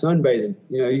ass, sunbathing.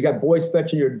 You got boys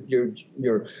fetching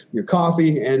your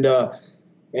coffee, and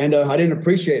I didn't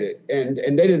appreciate it, and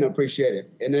they didn't appreciate it.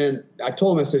 And then I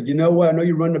told them, I said, you know what? I know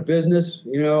you run the business.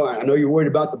 I know you're worried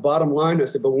about the bottom line. I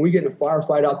said, but when we get in a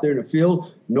firefight out there in the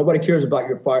field, nobody cares about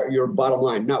your bottom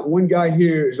line. Not one guy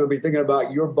here is going to be thinking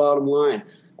about your bottom line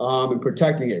and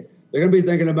protecting it. They're going to be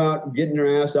thinking about getting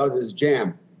their ass out of this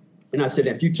jam." And I said,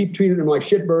 if you keep treating them like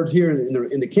shitbirds here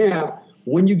in the camp,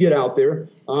 when you get out there,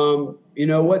 you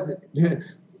know what?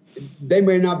 They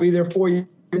may not be there for you.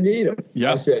 Need them.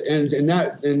 Yeah. I said, and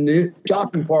the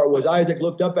shocking part was Isaac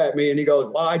looked up at me and he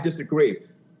goes, "Well, I disagree.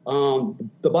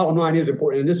 The bottom line is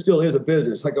important, and this still is a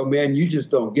business." I go, "Man, you just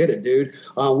don't get it, dude.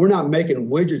 We're not making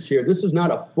widgets here. This is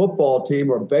not a football team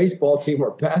or a baseball team or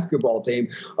a basketball team.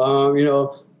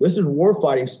 This is war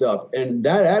fighting stuff, and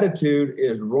that attitude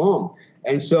is wrong."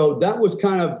 And so that was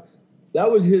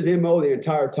his MO the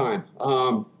entire time.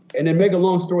 And then make a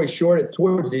long story short,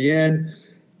 towards the end,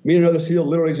 me and another SEAL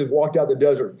literally just walked out the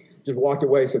desert, just walked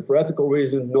away, said, for ethical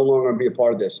reasons, no longer going to be a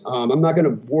part of this. I'm not going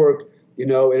to work, in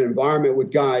an environment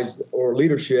with guys or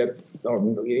leadership, or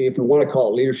if you want to call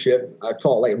it leadership, I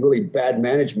call it like really bad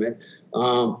management.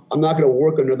 I'm not going to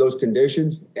work under those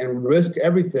conditions and risk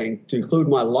everything, to include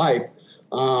my life,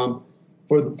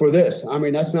 for this. I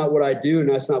mean, that's not what I do, and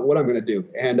that's not what I'm going to do.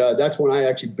 And that's when I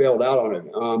actually bailed out on it.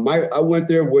 I went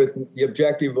there with the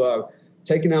objective of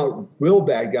taking out real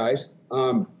bad guys,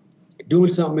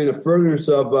 doing something in the furtherance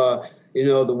of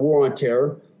the war on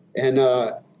terror, and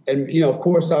of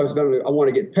course I want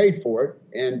to get paid for it,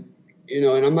 and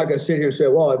I'm not going to sit here and say,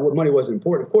 well, money wasn't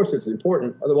important. Of course it's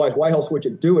important. Otherwise, why else would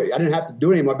you do it? I didn't have to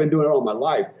do it anymore. I've been doing it all my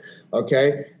life.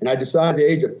 Okay. And I decided at the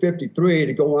age of 53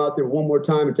 to go out there one more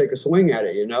time and take a swing at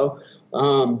it,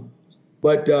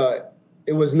 but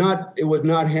it was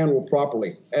not handled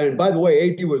properly. And by the way,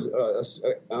 AT was,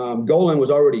 Golan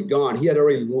was already gone. He had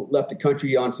already left the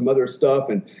country on some other stuff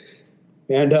and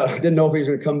didn't know if he was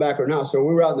going to come back or not. So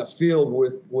we were out in the field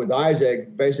with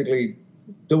Isaac, basically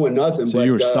doing nothing. So but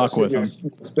you were stuck with him,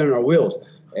 spinning our wheels.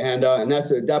 And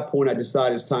that's at that point I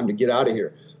decided it's time to get out of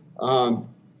here.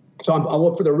 So I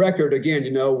look for the record again.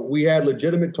 We had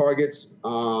legitimate targets.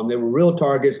 They were real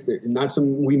targets, not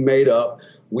some we made up.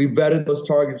 We vetted those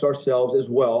targets ourselves as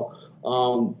well.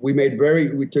 We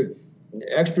took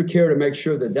extra care to make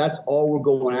sure that that's all we're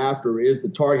going after is the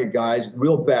target guys,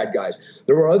 real bad guys.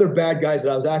 There were other bad guys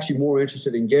that I was actually more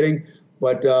interested in getting,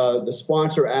 but the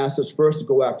sponsor asked us first to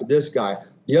go after this guy.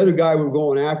 The other guy we were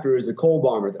going after is the coal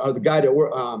bomber, or the guy that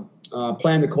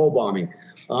planned the coal bombing.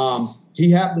 He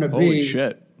happened to be he's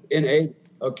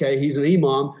an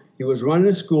imam. He was running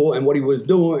a school, and what he was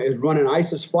doing is running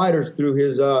ISIS fighters through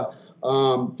his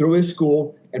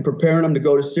school and preparing them to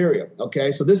go to Syria.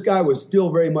 Okay, so this guy was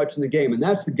still very much in the game, and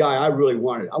that's the guy I really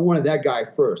wanted. I wanted that guy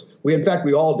first. In fact,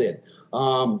 we all did.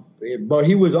 But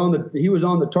he was on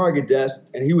the target desk,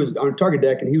 and he was on target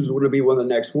deck, and he was going to be one of the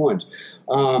next ones.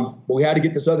 But we had to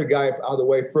get this other guy out of the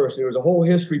way first. There was a whole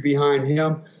history behind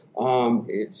him.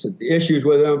 It's the issues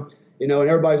with him. And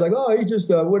everybody's like, oh, he's just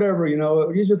whatever,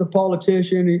 he's just a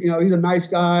politician, he's a nice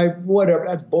guy, whatever.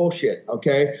 That's bullshit,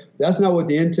 okay? That's not what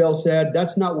the intel said.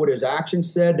 That's not what his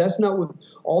actions said. That's not what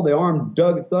all the armed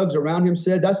thugs around him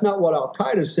said. That's not what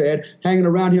Al-Qaeda said, hanging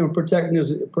around him and protecting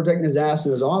his ass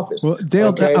in his office. Well, Dale,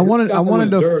 okay? I wanted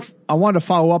to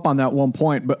follow up on that one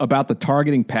point about the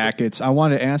targeting packets. I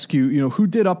wanted to ask you, who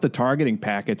did up the targeting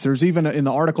packets? There's even in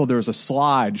the article, there's a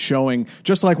slide showing,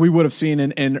 just like we would have seen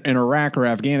in Iraq or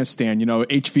Afghanistan,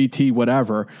 HVT,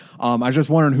 whatever. I was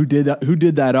just wondering who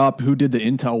did that up, who did the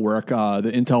intel work,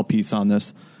 the intel piece on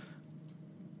this.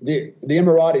 The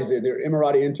Emiratis, their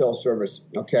Emirati Intel Service,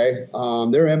 okay?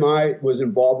 Their MI was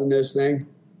involved in this thing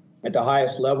at the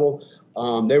highest level.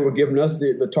 They were giving us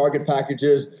the target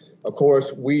packages. Of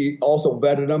course, we also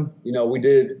vetted them. We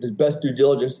did the best due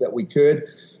diligence that we could.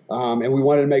 And we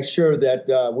wanted to make sure that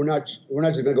we're not just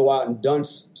going to go out and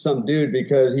dunce some dude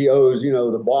because he owes,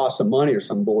 the boss some money or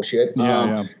some bullshit. We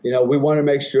want to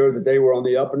make sure that they were on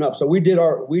the up and up. So we did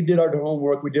our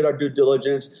homework. We did our due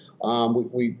diligence.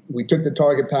 We took the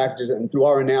target packages and through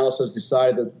our analysis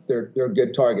decided that they're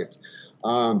good targets.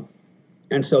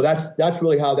 And so that's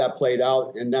really how that played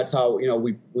out, and that's how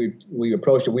we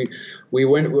approached it. We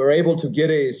were able to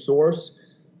get a source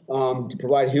to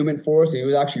provide human for us. He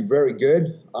was actually very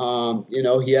good.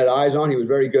 He had eyes on. He was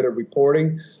very good at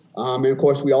reporting. And of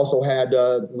course, we also had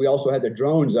the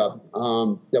drones up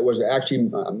that was actually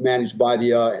managed by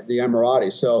the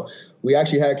Emiratis. So we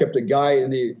actually kept a guy in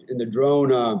the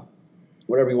drone.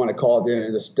 Whatever you want to call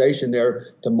it, the station there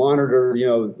to monitor,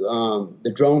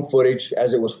 the drone footage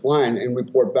as it was flying and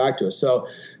report back to us. So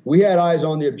we had eyes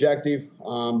on the objective,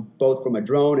 both from a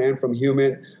drone and from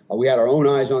human. We had our own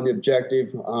eyes on the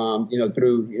objective,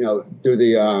 through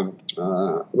the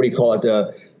what do you call it,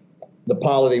 the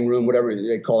piloting room, whatever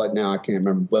they call it now, I can't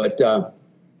remember. But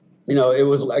it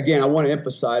was, again, I want to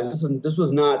emphasize this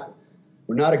was not.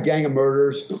 We're not a gang of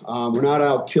murderers. We're not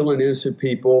out killing innocent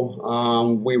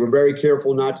people. We were very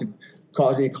careful not to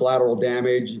cause any collateral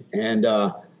damage, and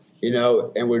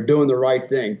and we're doing the right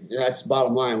thing. And that's the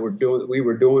bottom line. We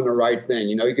were doing the right thing.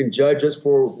 You can judge us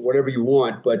for whatever you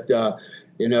want, but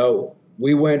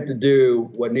we went to do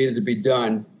what needed to be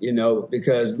done.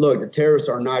 Because look, the terrorists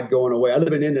are not going away. I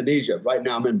live in Indonesia right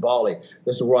now. I'm in Bali.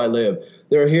 This is where I live.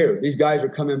 They're here. These guys are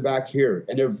coming back here,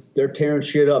 and they're tearing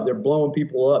shit up. They're blowing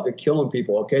people up. They're killing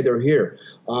people. Okay, they're here.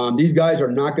 These guys are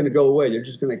not going to go away. They're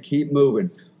just going to keep moving,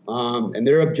 and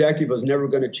their objective is never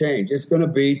going to change. It's going to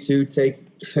be to take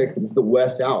the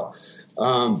West out.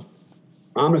 I'm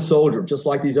a soldier, just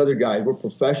like these other guys. We're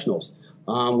professionals.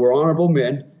 We're honorable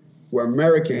men. We're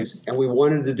Americans, and we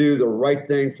wanted to do the right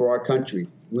thing for our country.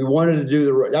 We wanted to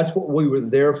do that's what we were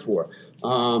there for.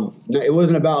 It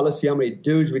wasn't about, let's see how many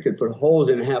dudes we could put holes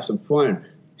in and have some fun.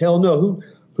 Hell no.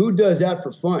 Who does that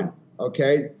for fun?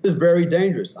 Okay. This is very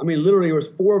dangerous. I mean, literally there was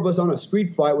 4 of us on a street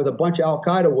fight with a bunch of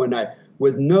Al-Qaeda one night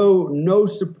with no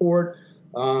support.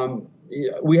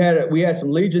 We had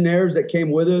some Legionnaires that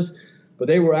came with us, but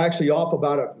they were actually off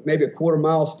about maybe a quarter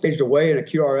mile staged away in a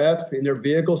QRF in their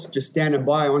vehicles, just standing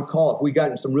by on call. If we got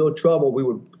in some real trouble, we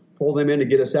would pull them in to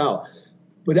get us out.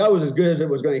 But that was as good as it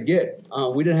was going to get.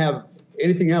 We didn't have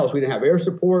anything else. We didn't have air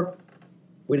support.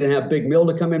 We didn't have Big Mill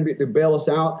to come in to bail us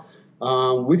out.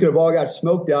 We could have all got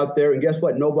smoked out there, and guess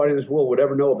what? Nobody in this world would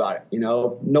ever know about it.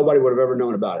 Nobody would have ever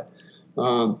known about it.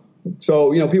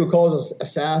 So people call us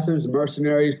assassins,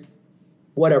 mercenaries,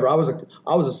 whatever. I was a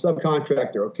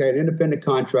subcontractor, okay, an independent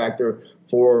contractor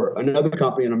for another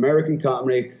company, an American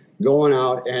company, going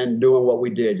out and doing what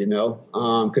we did.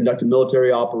 Conducting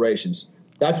military operations.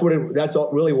 That's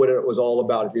really what it was all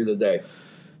about at the end of the day.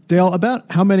 Dale, about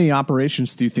how many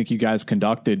operations do you think you guys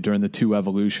conducted during the 2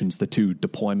 evolutions, the 2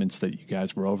 deployments that you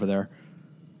guys were over there?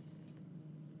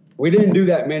 We didn't do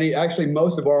that many. Actually,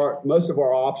 most of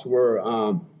our ops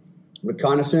were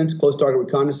reconnaissance, close target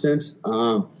reconnaissance.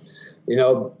 That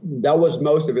was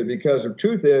most of it, because the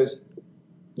truth is,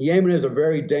 Yemen is a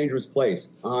very dangerous place.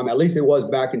 At least it was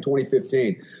back in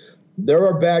 2015. There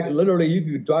are literally, you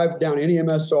could drive down any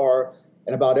MSR,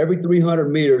 and about every 300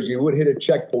 meters, you would hit a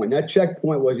checkpoint. That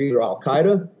checkpoint was either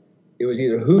Al-Qaeda, it was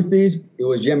either Houthis, it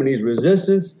was Yemenis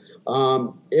resistance.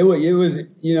 It was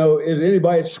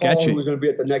anybody's call who was going to be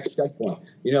at the next checkpoint.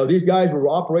 These guys were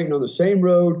operating on the same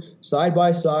road, side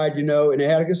by side, and they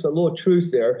had, I guess, a little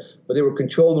truce there, but they were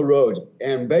controlling the roads.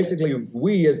 And basically,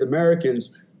 we as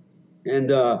Americans and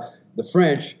the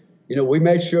French, we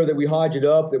made sure that we hodged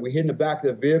up, that we hid in the back of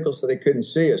the vehicle so they couldn't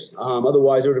see us.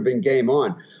 Otherwise, it would have been game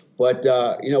on. But,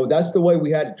 that's the way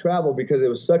we had to travel, because it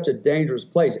was such a dangerous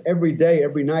place. Every day,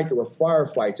 every night, there were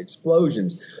firefights,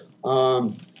 explosions.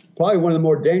 Probably one of the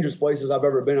more dangerous places I've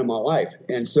ever been in my life.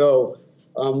 And so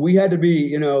we had to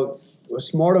be,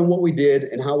 smart on what we did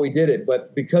and how we did it.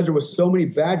 But because there was so many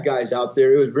bad guys out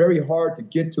there, it was very hard to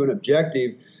get to an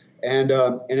objective and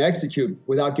execute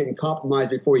without getting compromised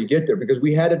before you get there, because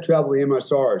we had to travel the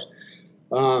MSRs.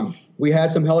 We had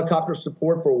some helicopter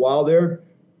support for a while there.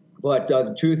 But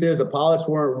the truth is, the pilots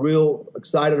weren't real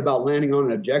excited about landing on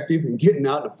an objective and getting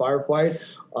out in a firefight.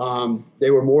 They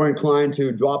were more inclined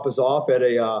to drop us off at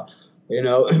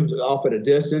off at a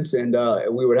distance, and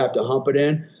we would have to hump it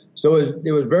in. So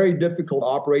it was very difficult to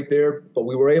operate there. But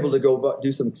we were able to go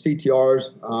do some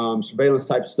CTRs, surveillance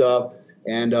type stuff,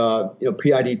 and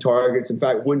PID targets. In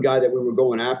fact, one guy that we were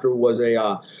going after was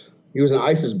he was an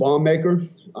ISIS bomb maker.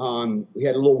 We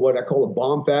had a little what I call a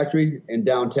bomb factory in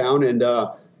downtown, and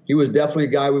he was definitely a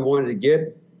guy we wanted to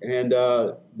get. And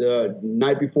the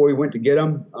night before we went to get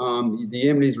him, the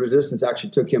Yemenis resistance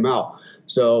actually took him out.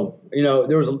 So,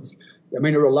 there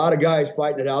were a lot of guys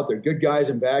fighting it out there, good guys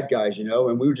and bad guys,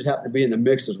 and we just happened to be in the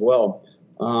mix as well.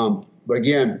 But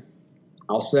again,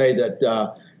 I'll say that,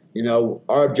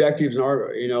 our objectives and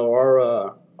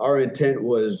our intent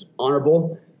was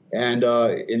honorable. And,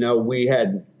 we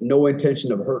had no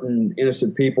intention of hurting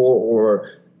innocent people or,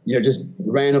 just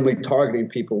randomly targeting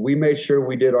people. We made sure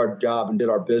we did our job and did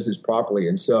our business properly.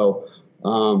 And so,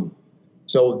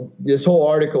 so this whole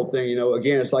article thing,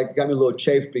 again, it's like got me a little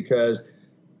chafed because,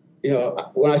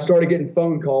 when I started getting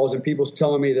phone calls and people's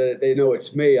telling me that they know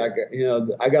it's me, I got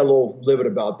a little livid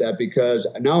about that because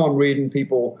now I'm reading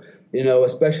people,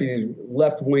 especially these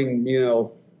left-wing,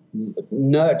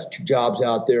 nut jobs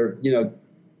out there,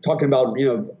 talking about,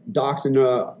 doxing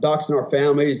our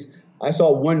families. I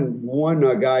saw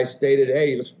one guy stated,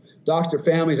 hey, let's dox their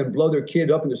families and blow their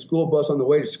kid up in the school bus on the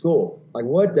way to school. Like,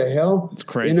 what the hell? It's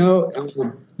crazy.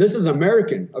 This is an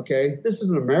American, okay? This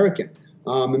is an American.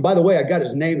 And by the way, I got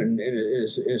his name in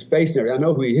his face and everything. I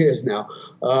know who he is now,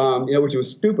 which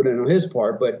was stupid on his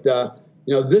part. But,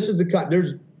 this is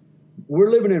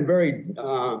we're living in very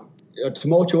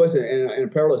tumultuous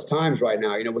and perilous times right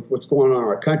now, with what's going on in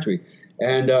our country.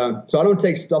 And so I don't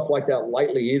take stuff like that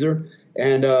lightly either.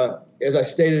 And as I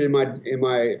stated in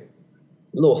my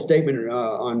little statement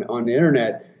on the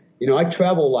internet, I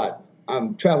travel a lot. I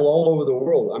travel all over the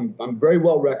world. I'm very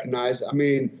well recognized. I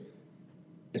mean,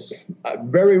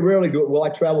 very rarely will I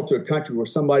travel to a country where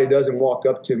somebody doesn't walk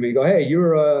up to me and go, "Hey,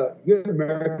 you're an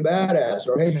American badass,"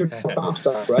 or "Hey, you're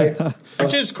Comstock," right?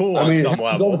 Which is cool on some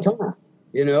level. All the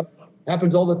time,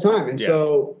 happens all the time. And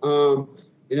so,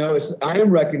 I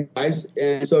am recognized,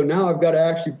 and so now I've got to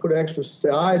actually put extra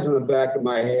eyes on the back of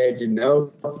my head,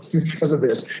 because of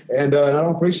this, and I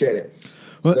don't appreciate it.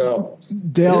 Well, so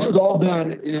Dale, this was all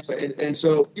done, and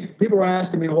so people are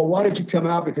asking me, well, why did you come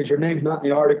out? Because your name's not in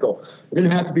the article. It didn't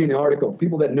have to be in the article.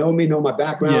 People that know me, know my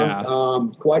background.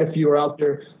 Yeah. Quite a few are out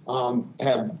there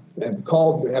have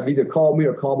either called me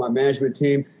or called my management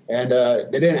team, and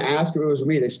they didn't ask if it was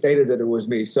me. They stated that it was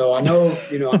me. So I know,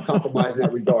 I'm compromised in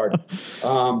that regard.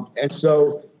 And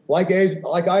so, like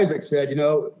Isaac said, he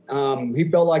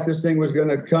felt like this thing was going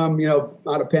to come,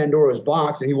 out of Pandora's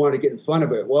box, and he wanted to get in front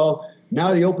of it. Well,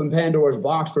 now he opened Pandora's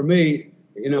box for me.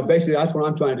 Basically that's what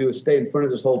I'm trying to do is stay in front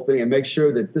of this whole thing and make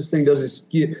sure that this thing doesn't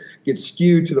get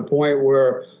skewed to the point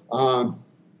where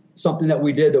something that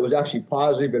we did that was actually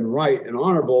positive and right and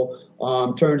honorable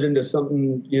turns into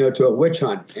something, to a witch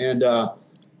hunt. And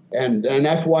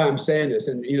that's why I'm saying this.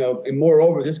 And, and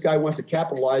moreover, this guy wants to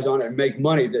capitalize on it and make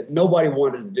money that nobody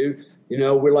wanted to do.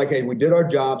 We're like, hey, we did our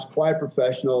jobs, quiet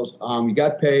professionals. We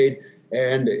got paid.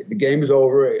 And the game is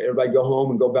over. Everybody go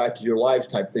home and go back to your lives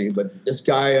type thing. But this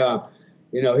guy,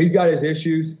 he's got his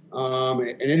issues.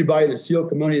 And anybody in the SEAL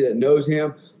community that knows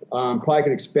him probably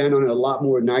can expand on it a lot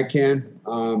more than I can.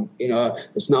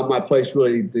 It's not my place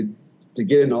really to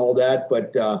get into all that.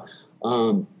 But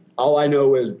all I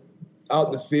know is out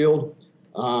in the field,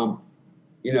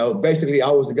 basically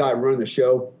I was the guy running the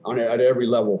show at every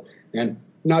level. And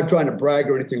not trying to brag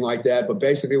or anything like that, but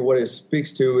basically what it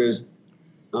speaks to is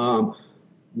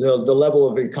the level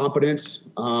of incompetence,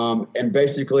 and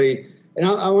basically, and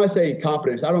I want to say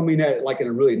incompetence, I don't mean that like in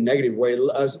a really negative way.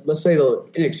 Let's say the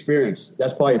inexperience.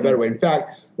 That's probably a better way. In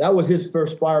fact, that was his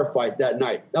first firefight that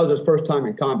night. That was his first time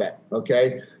in combat.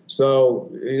 Okay. So,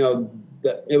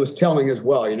 it was telling as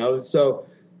well, so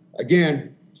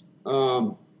again,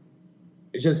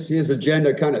 it's just his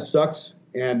agenda kind of sucks.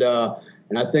 And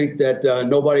I think that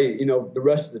nobody, the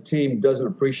rest of the team doesn't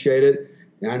appreciate it.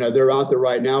 And I know they're out there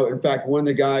right now. In fact, one of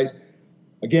the guys,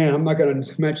 again, I'm not going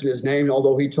to mention his name,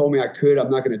 although he told me I could.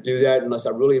 I'm not going to do that unless I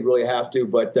really, really have to.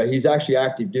 But he's actually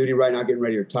active duty right now, getting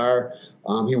ready to retire.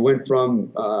 He went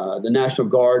from the National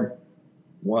Guard.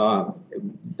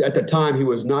 At the time, he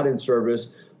was not in service.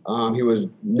 He was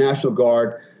National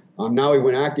Guard. Now he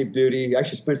went active duty. He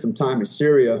actually spent some time in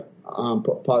Syria,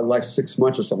 probably like 6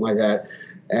 months or something like that.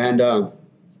 And,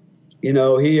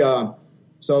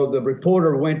 so the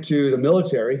reporter went to the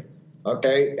military,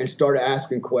 okay, and started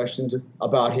asking questions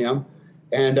about him.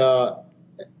 And,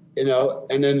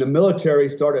 and then the military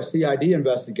started a CID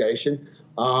investigation,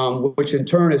 which in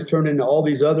turn has turned into all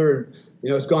these other,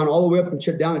 it's gone all the way up and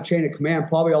down the chain of command,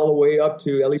 probably all the way up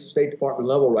to at least State Department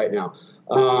level right now.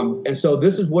 And so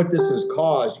this is what this has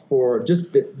caused for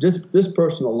just this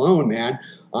person alone, man.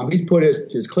 He's put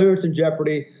his clearance in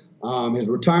jeopardy. His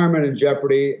retirement in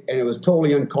jeopardy, and it was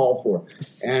totally uncalled for.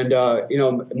 And,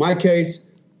 in my case,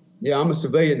 I'm a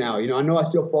civilian now. I know I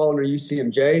still fall under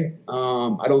UCMJ.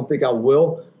 I don't think I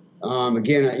will.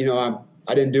 Again,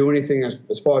 I didn't do anything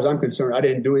as far as I'm concerned. I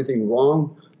didn't do anything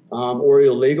wrong or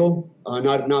illegal,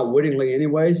 not wittingly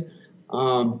anyways.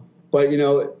 But,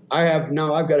 I've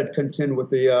got to contend with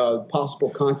the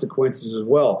possible consequences as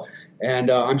well.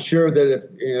 And I'm sure that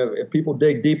if people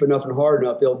dig deep enough and hard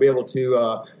enough, they'll be able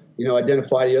to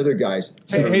identify the other guys.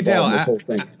 Hey Dale,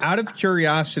 out of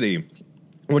curiosity,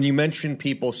 when you mentioned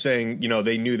people saying,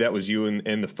 they knew that was you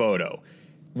in the photo,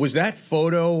 was that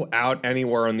photo out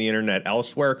anywhere on the internet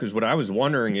elsewhere? Because what I was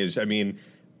wondering is,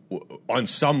 on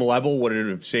some level, would it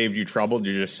have saved you trouble to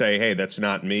just say, hey, that's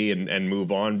not me and move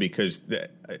on? Because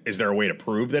is there a way to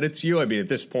prove that it's you? At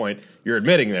this point, you're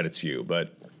admitting that it's you,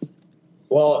 but.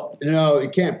 Well, you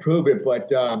can't prove it, but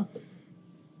I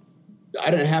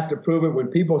didn't have to prove it. When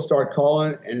people start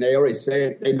calling and they already say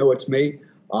it, they know it's me.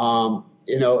 From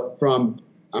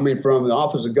the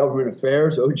Office of Government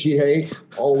Affairs, OGA,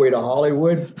 all the way to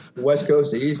Hollywood, the West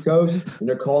Coast, the East Coast, and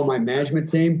they're calling my management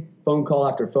team, phone call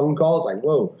after phone call. It's like,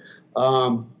 whoa.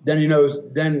 Then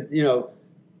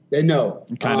they know.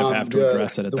 You kind of have to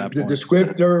address it at that point. The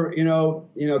descriptor,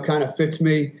 kind of fits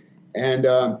me. And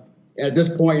at this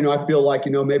point, I feel like,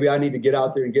 maybe I need to get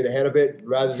out there and get ahead of it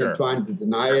rather than trying to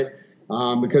deny it.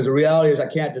 Because the reality is I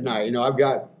can't deny it. I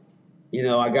got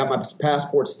my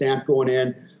passport stamped going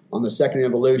in on the second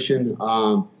evolution.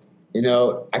 I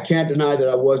can't deny that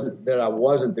I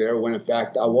wasn't there when in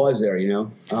fact I was there,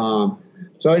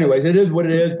 So anyways, it is what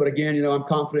it is. But again, I'm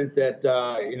confident that,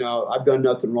 I've done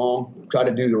nothing wrong, try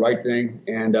to do the right thing.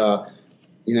 And,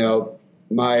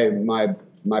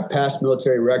 my past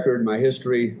military record, my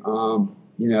history, I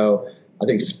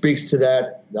think speaks to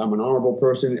that. I'm an honorable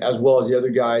person as well as the other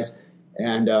guys.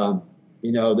 And, there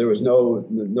was no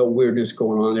weirdness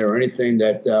going on there or anything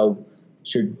that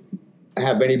should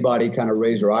have anybody kind of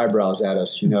raise their eyebrows at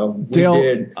us. Dale,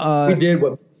 we did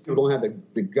what people don't have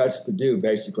the guts to do,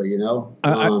 basically,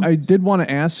 I did want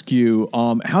to ask you,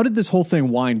 how did this whole thing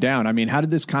wind down? How did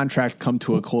this contract come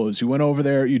to a close? You went over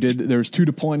there, there's 2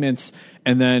 deployments,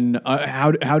 and then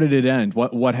how did it end?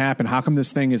 What happened? How come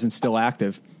this thing isn't still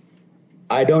active?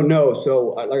 I don't know. So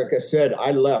like I said,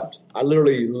 I left. I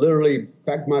literally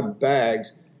packed my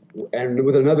bags and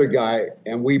with another guy,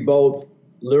 and we both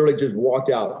literally just walked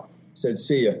out, said,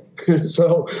 see ya.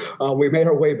 So we made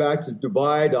our way back to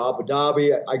Dubai, to Abu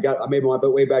Dhabi. I made my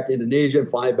way back to Indonesia and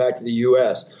finally back to the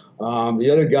U.S. The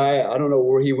other guy, I don't know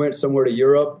where he went, somewhere to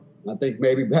Europe. I think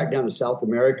maybe back down to South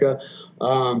America.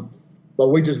 But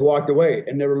we just walked away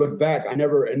and never looked back. I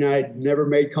never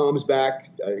made comms back.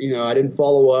 I didn't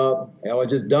follow up. I was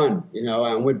just done.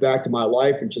 I went back to my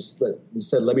life and just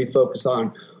said, let me focus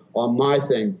on my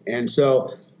thing. And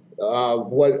so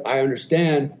what I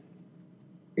understand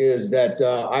is that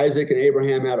Isaac and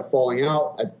Abraham had a falling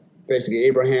out. Basically,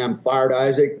 Abraham fired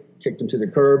Isaac, kicked him to the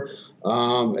curb,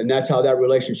 and that's how that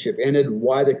relationship ended.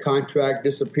 Why the contract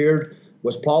disappeared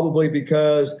was probably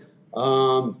because 2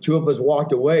 of us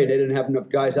walked away. They didn't have enough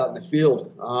guys out in the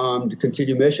field to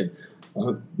continue mission.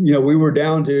 We were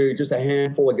down to just a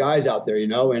handful of guys out there,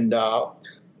 and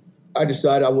I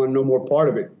decided I wanted no more part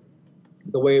of it.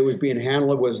 The way it was being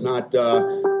handled was not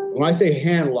when I say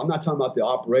handle, I'm not talking about the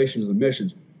operations of the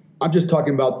missions. I'm just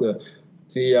talking about the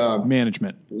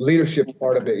management, leadership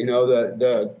part of it.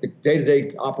 The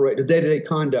day-to-day the day-to-day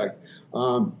conduct.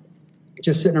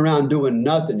 Just sitting around doing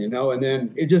nothing, and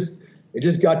then it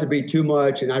just got to be too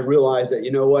much, and I realized that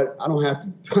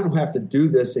I don't have to do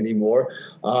this anymore.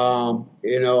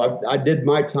 I did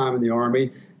my time in the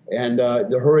Army, and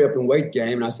the hurry up and wait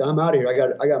game, and I said I'm out of here.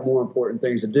 I got more important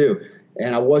things to do.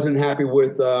 And I wasn't happy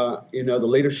with, the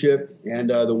leadership and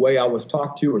the way I was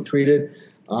talked to or treated.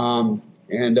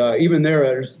 Even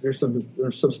there's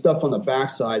some stuff on the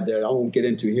backside that I won't get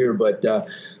into here. But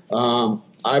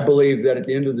I believe that at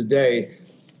the end of the day,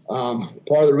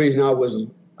 part of the reason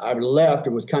I left,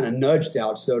 it was kind of nudged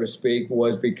out, so to speak,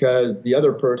 was because the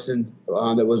other person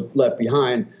that was left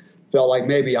behind felt like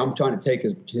maybe I'm trying to take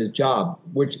his job,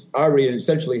 which I already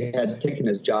essentially had taken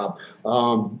his job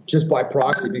just by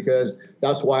proxy, because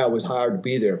that's why I was hired to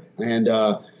be there. And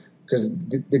because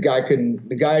the guy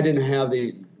didn't have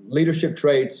the leadership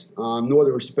traits nor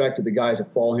the respect of the guys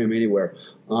that follow him anywhere.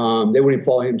 They wouldn't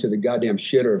follow him to the goddamn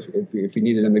shitter if he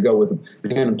needed them to go with him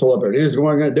and hand him toilet paper. This is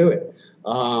where I'm going to do it.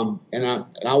 And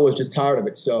I was just tired of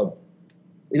it. So,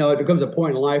 it becomes a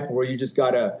point in life where you just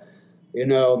gotta,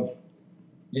 kind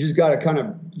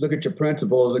of look at your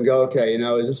principles and go, okay,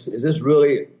 is this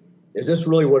really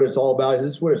what it's all about? Is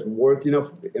this what it's worth,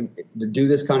 to do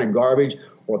this kind of garbage,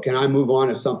 or can I move on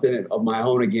to something of my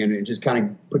own again and just kind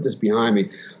of put this behind me?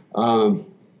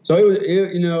 So it was,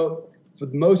 for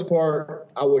the most part,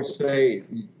 I would say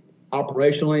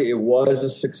operationally it was a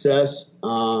success.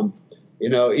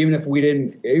 Even if we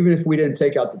didn't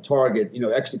take out the target,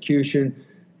 execution,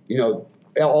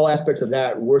 all aspects of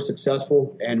that were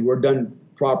successful and we're done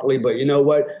properly. But you know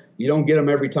what? You don't get them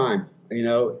every time.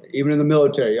 Even in the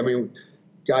military.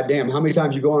 goddamn, how many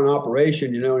times you go on an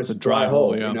operation, you know, and it's a dry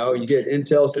hole, yeah. You know, you get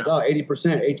intel says, 80%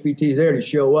 HVT's there, and you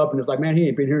show up, and it's like, man, he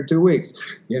ain't been here in 2 weeks,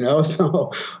 you know,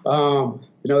 so,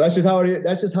 you know, that's just how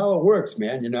it works,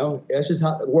 man, you know, that's just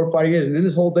how war fighting is. And then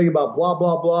this whole thing about blah,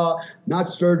 blah, blah, not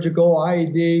surgical,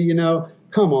 IED, you know,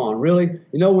 come on, really?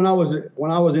 You know, when I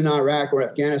was in Iraq or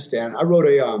Afghanistan, I wrote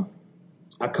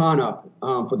a con-up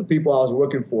for the people I was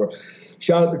working for.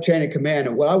 Shout out the chain of command.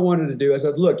 And what I wanted to do, I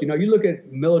said, look, you know, you look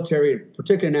at military,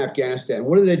 particularly in Afghanistan,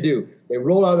 what do? They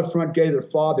roll out of the front gate of their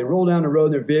fob, they roll down the road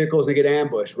in their vehicles, and they get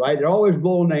ambushed, right? They're always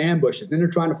rolling the ambushes. Then they're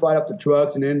trying to fight up the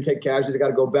trucks and then take casualties. They got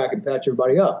to go back and patch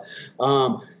everybody up.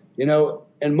 You know,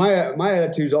 and my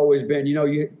attitude's always been, you know,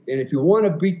 and if you want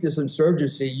to beat this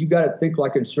insurgency, you got to think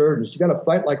like insurgents. You got to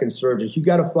fight like insurgents. You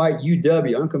got to fight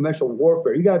UW, unconventional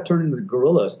warfare. You got to turn into the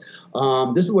guerrillas.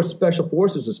 This is what special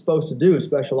forces is supposed to do,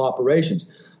 special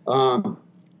operations.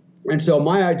 And so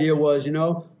my idea was, you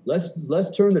know,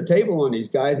 let's turn the table on these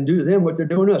guys and do to them what they're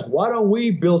doing to us. Why don't we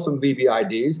build some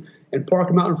VVIDs and park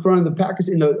them out in front of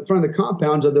the front of the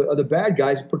compounds of the bad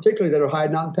guys, particularly that are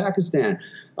hiding out in Pakistan?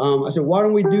 I said, why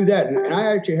don't we do that? And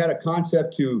I actually had a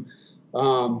concept to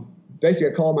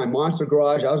basically, I call it my monster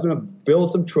garage. I was going to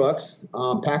build some trucks,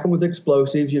 pack them with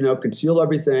explosives, you know, conceal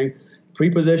everything,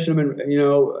 pre-position them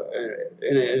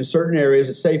in certain areas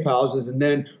at safe houses, and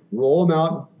then roll them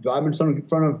out, drive them in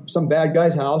front of some bad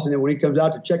guy's house, and then when he comes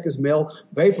out to check his mail,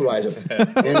 vaporize him.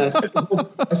 And I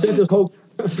sent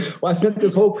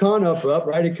this whole con up,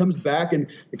 right? It comes back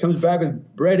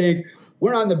with bread ink.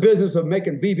 We're not in the business of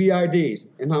making VVIDs.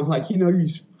 And I'm like, you know, you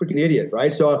freaking idiot,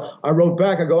 right? So I wrote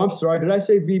back, I go, I'm sorry, did I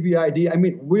say VVID? I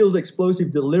mean, wheeled explosive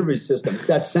delivery system.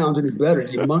 That sounds any better,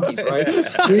 you monkeys, right?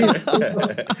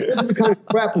 This is the kind of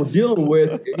crap we're dealing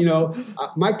with. You know,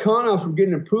 my con-ops were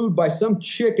getting approved by some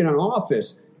chick in an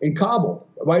office in Kabul,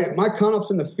 right? My con-ops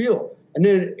in the field. And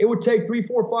then it would take 3,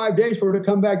 4, 5 days for her to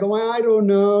come back going, I don't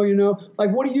know, you know.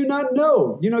 Like, what do you not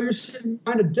know? You know, you're sitting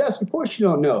behind a desk. Of course you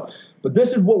don't know. But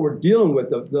this is what we're dealing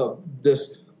with,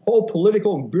 this whole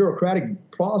political and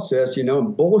bureaucratic process, you know,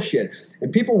 and bullshit.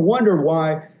 And people wonder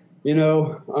why, you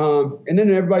know, and then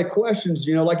everybody questions,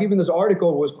 you know, like even this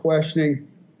article was questioning,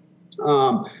 you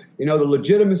know, the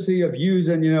legitimacy of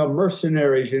using, you know,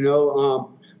 mercenaries, you know,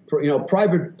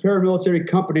 private paramilitary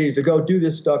companies to go do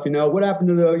this stuff. You know, what happened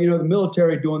to the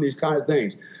military doing these kind of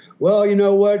things? Well, you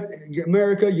know what,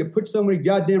 America, you put so many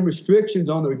goddamn restrictions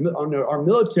on our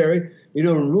military, you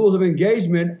know, and rules of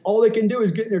engagement. All they can do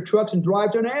is get in their trucks and drive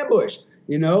to an ambush.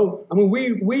 You know, I mean,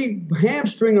 we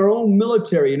hamstring our own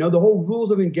military. You know, the whole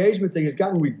rules of engagement thing has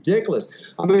gotten ridiculous.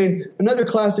 I mean, another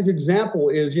classic example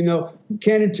is, you know, you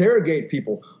can't interrogate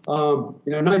people.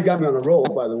 You know, now you got me on a roll,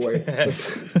 by the way.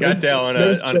 Got Dale on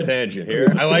a tangent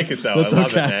here. I like it, though. I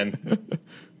love it, man.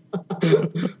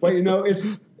 But, you know,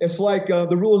 it's like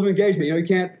the rules of engagement. You know, you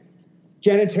can't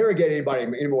interrogate anybody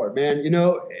anymore, man. You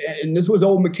know, and this was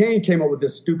old McCain came up with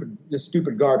this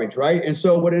stupid garbage, right? And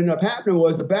so what ended up happening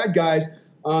was the bad guys,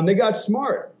 they got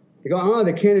smart. They go,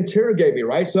 they can't interrogate me,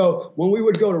 right? So when we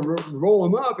would go to roll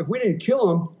them up, if we didn't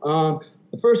kill them,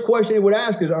 the first question they would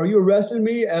ask is, are you arresting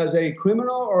me as a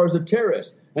criminal or as a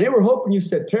terrorist? And they were hoping you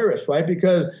said terrorist, right?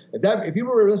 Because if you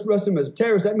were arresting them as a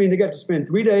terrorist, that means they got to spend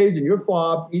 3 days in your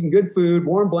fob, eating good food,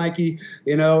 warm blankie,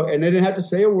 you know, and they didn't have to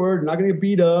say a word, not going to get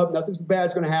beat up, nothing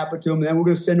bad's going to happen to them, and then we're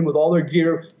going to send them with all their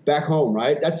gear back home,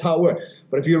 right? That's how it works.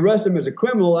 But if you arrest them as a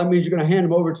criminal, that means you're going to hand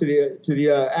them over to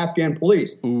the Afghan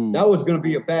police. Ooh. That was going to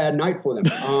be a bad night for them.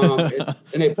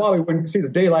 And they probably wouldn't see the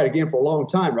daylight again for a long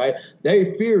time, right?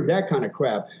 They feared that kind of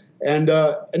crap. And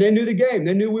they knew the game.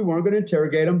 They knew we weren't going to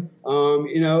interrogate them.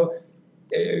 You know,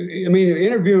 I mean,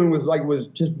 interviewing was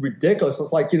just ridiculous.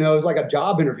 It's like, you know, it's like a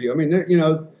job interview. I mean,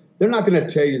 they're not going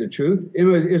to tell you the truth. It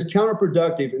was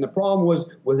counterproductive. And the problem was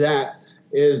with that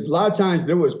is a lot of times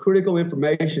there was critical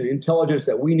information, intelligence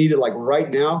that we needed like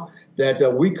right now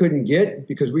that we couldn't get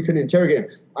because we couldn't interrogate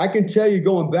them. I can tell you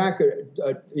going back,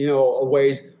 you know, a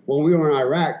ways when we were in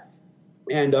Iraq.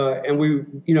 And we,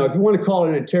 you know, if you want to call it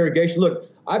an interrogation, look,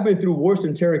 I've been through worse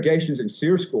interrogations in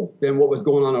SEER school than what was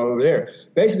going on over there.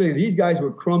 Basically, these guys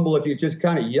would crumble if you just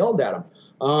kind of yelled at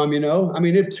them. You know, I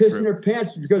mean, they'd piss in their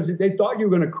pants because they thought you were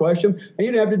going to crush them, and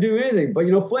you didn't have to do anything. But,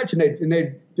 you know, flinch, and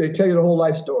they tell you the whole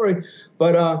life story.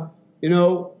 But, you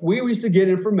know, we used to get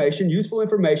information, useful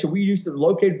information. We used to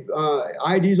locate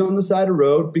IDs on the side of the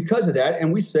road because of that,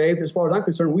 and we saved, as far as I'm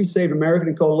concerned, we saved American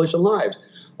and coalition lives.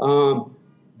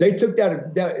 They took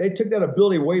that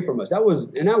ability away from us. That was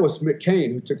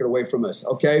McCain who took it away from us.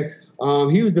 Okay,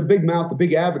 He was the big mouth, the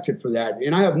big advocate for that,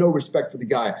 and I have no respect for the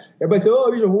guy. Everybody says,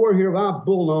 "Oh, he's a whore here." Well,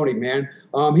 baloney, man.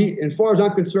 As far as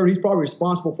I'm concerned, he's probably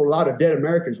responsible for a lot of dead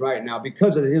Americans right now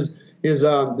because of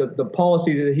the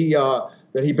policy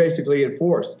that he basically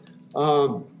enforced.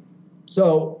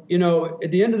 So,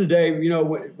 at the end of the day,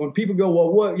 when people go,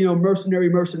 well, what, mercenary,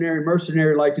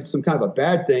 like it's some kind of a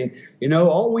bad thing,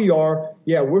 all we are,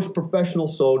 we're professional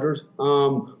soldiers.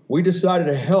 We decided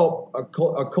to help a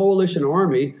coalition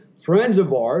army, friends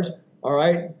of ours, all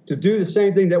right, to do the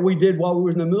same thing that we did while we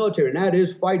were in the military, and that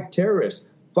is fight terrorists,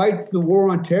 fight the war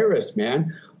on terrorists,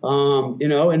 man.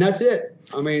 And that's it.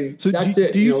 I mean, so that's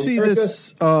it. Do you see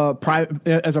this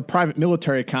as a private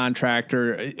military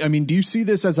contractor? I mean, do you see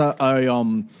this as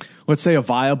let's say a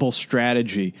viable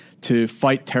strategy to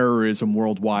fight terrorism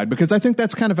worldwide? Because I think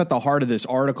that's kind of at the heart of this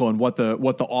article and what the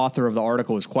author of the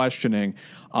article is questioning.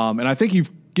 And I think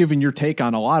you've given your take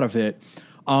on a lot of it.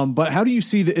 But how do you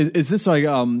see is this like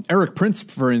Eric Prince,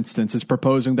 for instance, is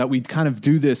proposing that we kind of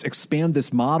do this, expand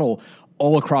this model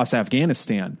all across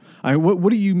Afghanistan? I mean, what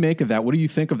do you make of that? What do you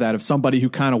think of that, of somebody who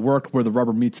kind of worked where the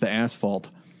rubber meets the asphalt?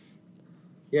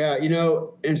 Yeah,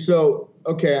 and so,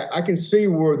 okay, I can see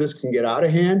where this can get out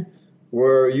of hand,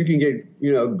 where you can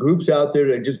get, groups out there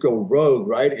that just go rogue,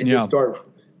 right? And just start,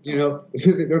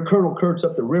 they're Colonel Kurtz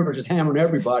up the river just hammering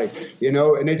everybody,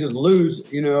 and they just lose,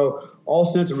 all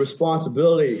sense of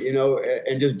responsibility,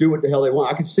 and just do what the hell they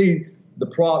want. I can see the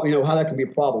problem, how that can be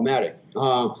problematic.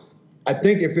 I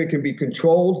think if it can be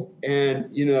controlled and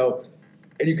you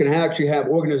can actually have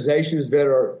organizations that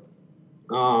are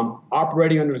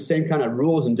operating under the same kind of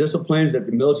rules and disciplines that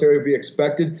the military would be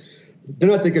expected, then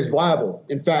I think it's viable.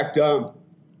 In fact,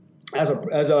 as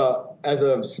a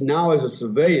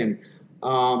civilian,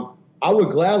 I would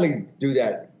gladly do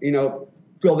that,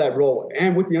 fill that role,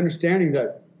 and with the understanding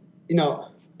that,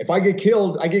 if I get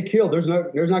killed, I get killed. There's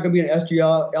not going to be an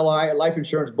SGLI life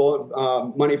insurance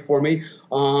money for me.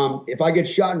 If I get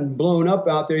shot and blown up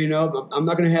out there, I'm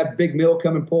not going to have Big Mill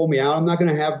come and pull me out. I'm not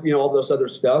going to have all this other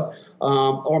stuff,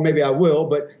 or maybe I will.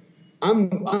 But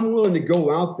I'm willing to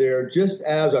go out there just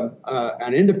as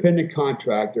an independent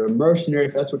contractor, a mercenary,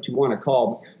 if that's what you want to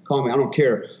call me. I don't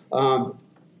care.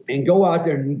 And go out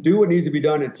there and do what needs to be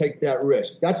done and take that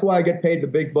risk. That's why I get paid the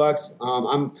big bucks.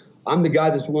 I'm the guy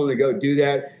that's willing to go do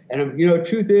that. And,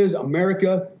 truth is,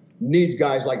 America needs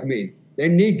guys like me. They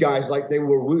need guys like they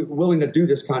were willing to do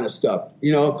this kind of stuff.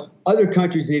 Other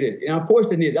countries need it. And, of course,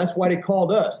 they need it. That's why they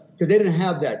called us, because they didn't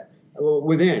have that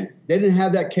within. They didn't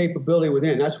have that capability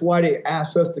within. That's why they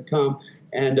asked us to come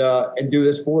and do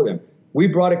this for them. We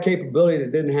brought a capability they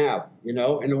didn't have, and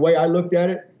the way I looked at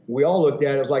it, we all looked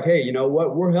at it, was like, hey, you know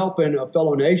what? We're helping a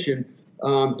fellow nation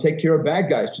take care of bad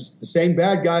guys, just the same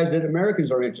bad guys that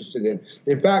Americans are interested in.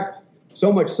 In fact,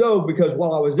 so much so because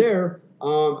while I was there,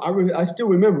 I still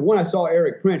remember when I saw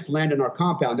Eric Prince land in our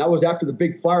compound. That was after the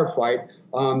big firefight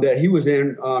that he was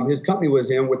in, his company was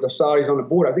in with the Saudis on the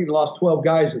border. I think he lost 12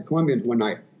 guys, the Colombians, one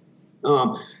night.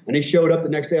 And he showed up the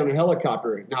next day on a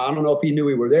helicopter. Now, I don't know if he knew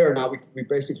we were there or not. We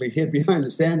basically hid behind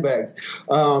the sandbags.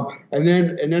 And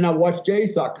then I watched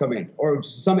JSOC come in, or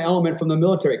some element from the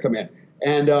military come in.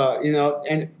 And,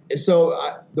 so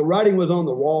the writing was on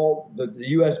the wall. The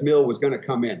U.S. mill was going to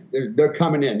come in. They're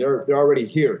coming in. They're already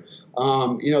here.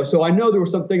 So I know there were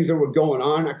some things that were going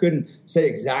on. I couldn't say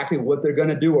exactly what they're going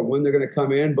to do or when they're going to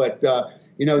come in. But,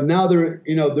 now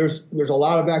there's a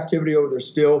lot of activity over there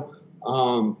still.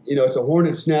 It's a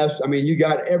hornet's nest. I mean, you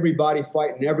got everybody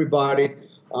fighting everybody.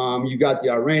 You got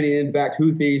the Iranian-backed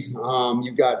Houthis.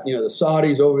 You've got, the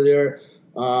Saudis over there.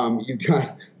 You've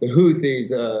got the Houthis,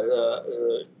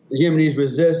 the Yemenis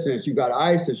resistance. You've got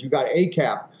ISIS. You've got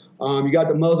ACAP. You got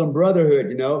the Muslim Brotherhood.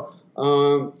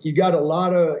 You got a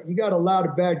lot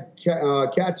of bad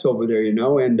cats over there.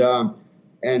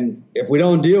 And if we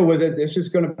don't deal with it, it's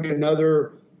just going to be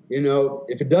another.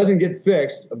 If it doesn't get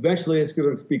fixed, eventually it's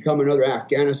going to become another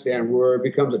Afghanistan, where it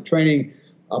becomes a training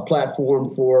platform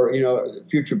for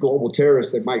future global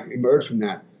terrorists that might emerge from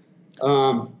that.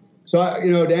 So,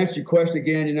 to answer your question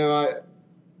again,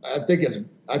 I think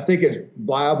it's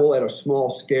viable at a small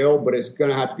scale, but it's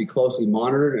going to have to be closely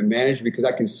monitored and managed, because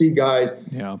I can see guys.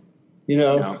 Yeah.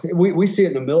 We see it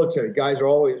in the military. Guys are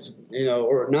always,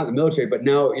 or not in the military, but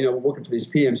now, working for these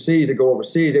PMCs that go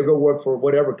overseas. They go work for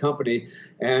whatever company,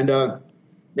 and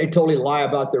they totally lie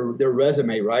about their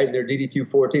resume, right? Their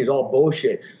DD-214 is all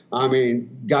bullshit. I mean,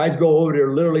 guys go over there,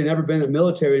 literally never been in the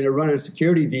military, and they're running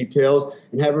security details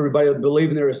and have everybody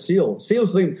believing they're a SEAL.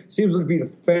 SEALs seems to be the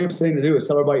famous thing to do, is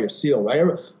tell everybody you're a SEAL,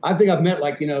 right? I think I've met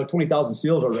 20,000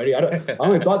 SEALs already. I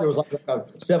only thought there was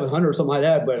 700 or something like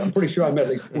that, but I'm pretty sure I met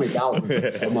at least 20,000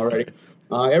 of them already.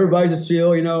 everybody's a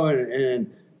SEAL, and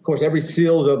of course every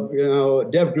SEAL's a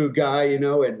Dev Group guy, and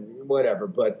whatever.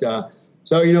 But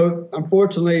so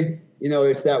unfortunately,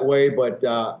 it's that way. But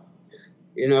I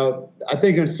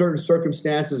think in certain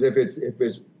circumstances, if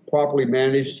it's properly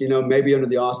managed, maybe under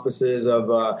the auspices of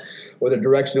or the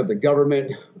direction of the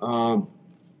government,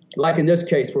 like in this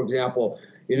case, for example,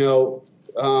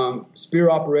 Spear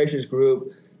Operations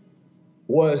Group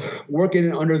was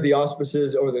working under the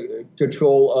auspices or the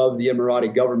control of the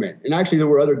Emirati government. And actually, there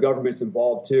were other governments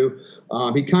involved, too.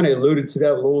 He kind of alluded to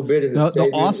that a little bit in the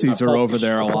statement. The Aussies are over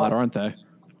there a lot, aren't they?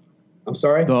 I'm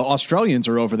sorry? The Australians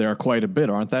are over there quite a bit,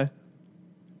 aren't they?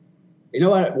 You know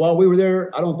what? While we were there,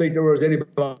 I don't think there was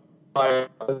anybody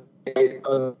other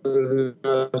than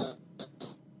us.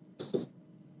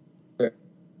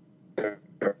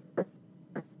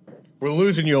 We're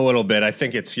losing you a little bit. I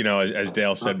think it's, as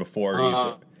Dale said before,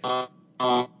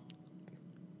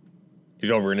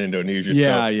 he's over in Indonesia.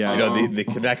 Yeah, so, yeah. The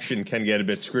connection can get a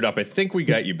bit screwed up. I think we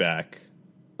got you back.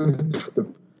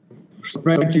 The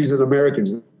Frenchies and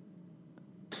Americans.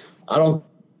 I don't.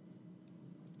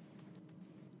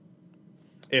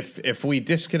 If we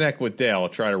disconnect with Dale, I'll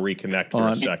try to reconnect for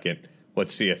a second.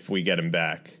 Let's see if we get him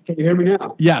back. Can you hear me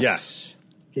now? Yes.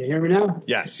 Can you hear me now?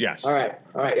 Yes. All right,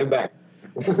 I'm back.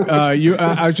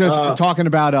 I was just talking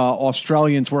about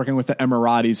Australians working with the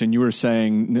Emiratis, and you were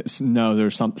saying no,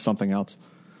 there's something else.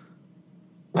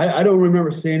 I don't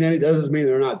remember seeing any. That doesn't mean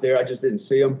they're not there. I just didn't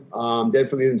see them.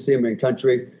 Definitely didn't see them in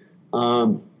country.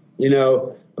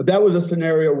 But that was a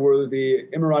scenario where the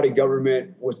Emirati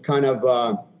government was kind of,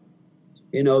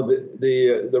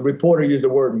 the reporter used the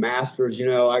word masters.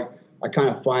 I kind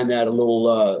of find that a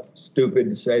little stupid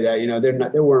to say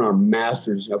that. They weren't our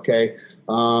masters. Okay.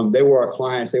 They were our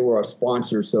clients. They were our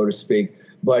sponsors, so to speak.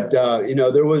 But,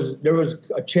 there was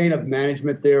a chain of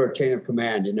management there, a chain of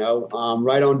command,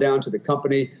 right on down to the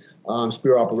company.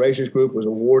 Spear Operations Group was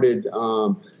awarded,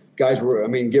 guys were,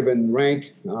 given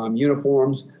rank,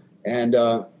 uniforms. And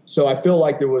so I feel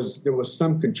like there was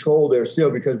some control there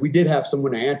still because we did have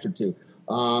someone to answer to.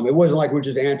 It wasn't like we're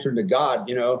just answering to God,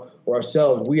 or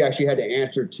ourselves. We actually had to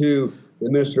answer to the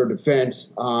Minister of Defense,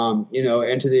 and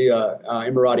to the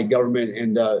Emirati government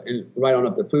and right on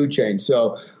up the food chain.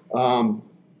 So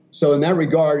in that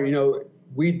regard,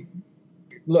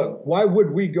 why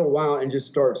would we go out and just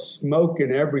start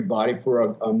smoking everybody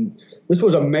for this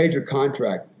was a major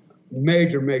contract,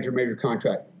 major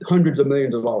contract, hundreds of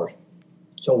millions of dollars.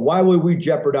 So why would we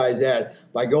jeopardize that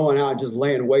by going out and just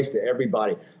laying waste to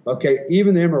everybody? Okay,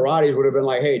 even the Emiratis would have been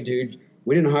like, hey, dude,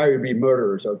 we didn't hire you to be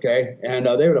murderers, okay? And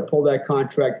they would have pulled that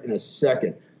contract in a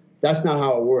second. That's not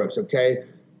how it works, okay?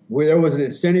 There was an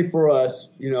incentive for us,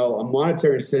 a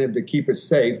monetary incentive to keep it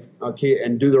safe, okay,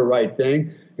 and do the right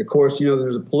thing. Of course,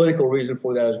 there's a political reason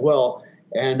for that as well.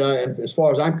 And as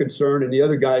far as I'm concerned, and the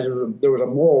other guys, there was a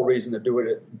moral reason to do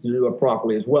it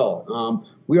properly as well.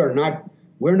 We're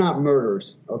not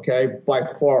murderers, okay? By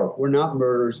far, we're not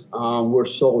murderers. We're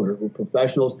soldiers. We're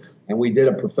professionals, and we did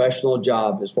a professional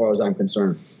job as far as I'm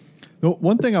concerned.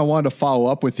 One thing I wanted to follow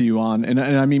up with you on,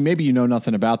 and maybe you know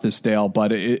nothing about this, Dale,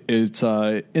 but it's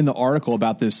in the article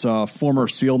about this former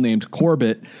SEAL named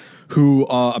Corbett, who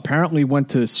apparently went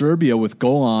to Serbia with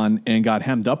Golan and got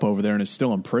hemmed up over there and is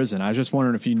still in prison. I was just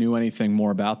wondering if you knew anything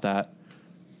more about that.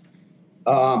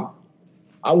 I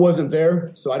wasn't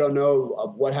there, so I don't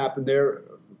know what happened there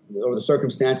or the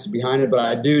circumstances behind it, but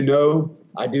I do know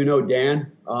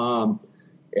Dan,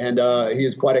 and he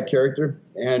is quite a character,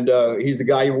 and he's the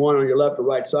guy you want on your left or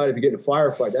right side if you get in a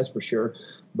firefight, that's for sure.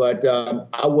 But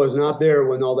I was not there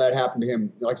when all that happened to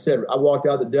him. Like I said, I walked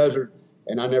out the desert,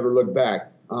 and I never looked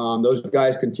back. Those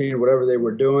guys continued whatever they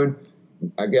were doing.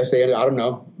 I guess they ended, I don't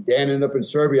know, Dan ended up in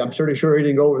Serbia. I'm pretty sure he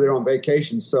didn't go over there on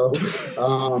vacation, so,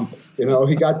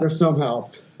 he got there somehow.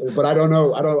 But I don't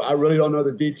know. I really don't know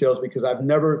the details because I've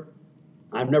never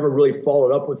really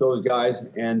followed up with those guys.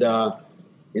 And, I've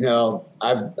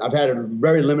had a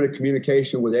very limited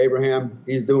communication with Abraham.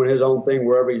 He's doing his own thing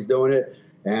wherever he's doing it.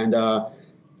 And, the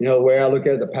way I look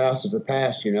at it, the past is the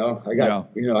past, I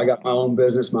got my own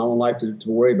business, my own life to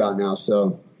worry about now.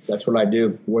 So that's what I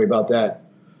do, worry about that.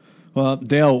 Well,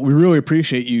 Dale, we really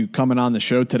appreciate you coming on the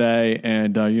show today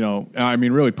and,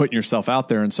 really putting yourself out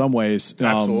there in some ways.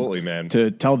 Absolutely, man. To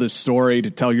tell this story,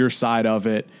 to tell your side of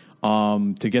it,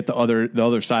 to get the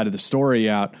other side of the story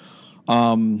out.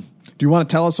 Do you want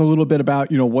to tell us a little bit about,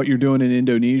 what you're doing in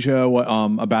Indonesia,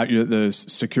 about the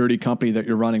security company that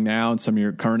you're running now and some of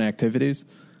your current activities?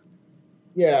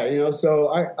 Yeah,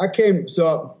 so I came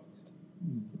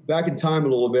back in time a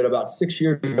little bit. About 6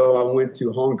 years ago, I went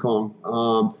to Hong Kong.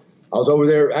 I was over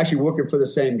there actually working for the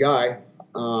same guy.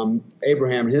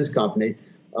 Abraham and his company,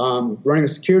 running a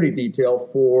security detail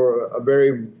for a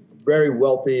very, very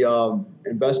wealthy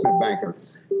investment banker.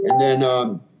 And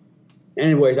then,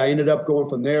 anyways, I ended up going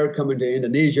from there, coming to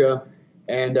Indonesia,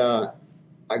 and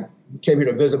I came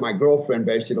here to visit my girlfriend,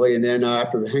 basically. And then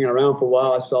after hanging around for a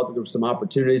while, I saw that there were some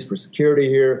opportunities for security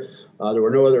here. There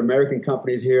were no other American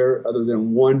companies here other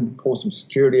than one pulling some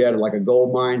security out of like a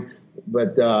gold mine,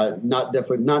 but not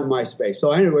in my space.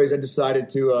 So anyways, I decided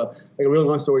to, make a real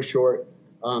long story short,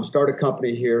 start a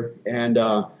company here. And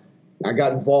I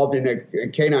got involved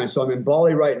in canine. So I'm in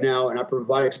Bali right now, and I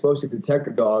provide explosive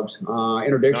detector dogs,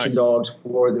 interdiction dogs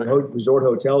for the resort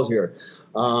hotels here.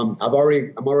 I'm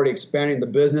already expanding the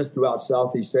business throughout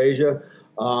Southeast Asia.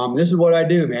 This is what I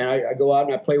do, man. I go out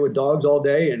and I play with dogs all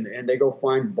day, and they go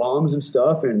find bombs and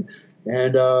stuff. And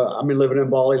I'm living in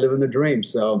Bali, living the dream.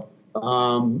 So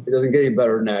it doesn't get any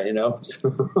better than that, you know.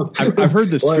 I've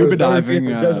heard the scuba diving.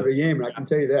 Desert of Yemen, I can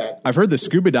tell you that. I've heard the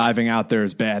scuba diving out there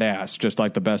is badass, just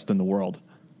like the best in the world.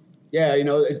 Yeah, you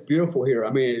know, it's beautiful here.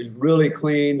 I mean, it's really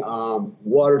clean.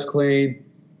 Water's clean.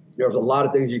 There's a lot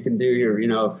of things you can do here, you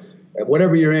know.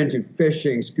 Whatever you're into,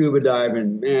 fishing, scuba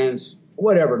diving, man,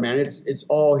 whatever, man. It's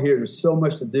all here. There's so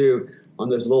much to do on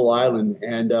this little island,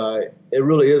 and it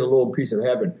really is a little piece of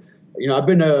heaven. You know,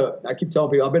 I keep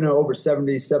telling people, I've been to over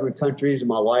 77 countries in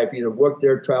my life, either worked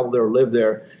there, traveled there, or lived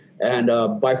there. And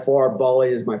by far, Bali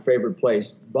is my favorite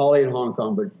place. Bali and Hong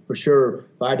Kong, but for sure,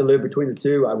 if I had to live between the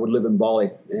two, I would live in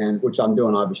Bali, and which I'm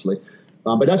doing, obviously.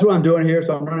 But that's what I'm doing here.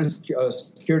 So I'm running a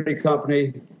security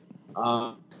company.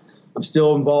 I'm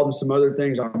still involved in some other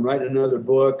things. I'm writing another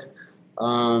book.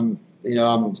 You know,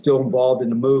 I'm still involved in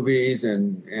the movies,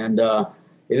 and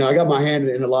you know, I got my hand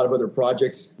in a lot of other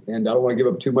projects, and I don't want to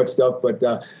give up too much stuff, but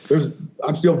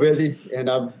I'm still busy. And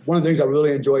one of the things I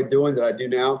really enjoy doing that I do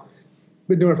now,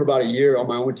 been doing it for about a year on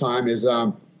my own time, is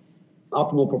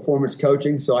optimal performance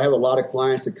coaching. So I have a lot of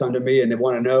clients that come to me and they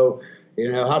want to know, you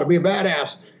know, how to be a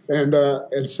badass.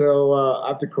 And so I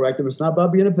have to correct them. It's not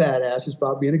about being a badass. It's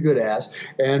about being a good ass.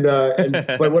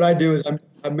 But what I do is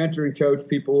I mentor and coach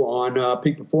people on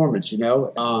peak performance, you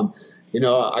know. You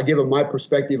know, I give them my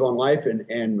perspective on life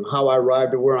and how I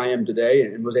arrived at where I am today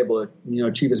and was able to, you know,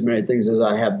 achieve as many things as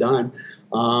I have done.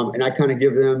 And I kind of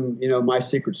give them, you know, my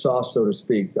secret sauce, so to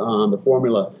speak, the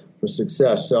formula for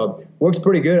success. So works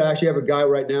pretty good. I actually have a guy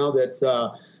right now that's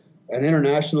an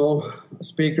international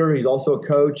speaker. He's also a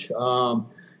coach.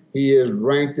 He is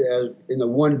ranked as in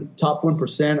the top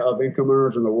 1% of income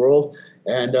earners in the world.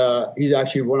 And he's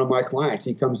actually one of my clients.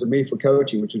 He comes to me for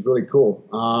coaching, which is really cool.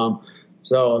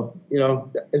 So, you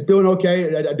know, it's doing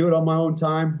okay. I do it on my own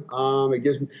time. It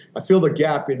gives me, I fill the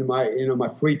gap in my, you know, my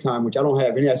free time, which I don't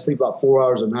have any. I sleep about 4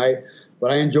 hours a night,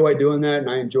 but I enjoy doing that, and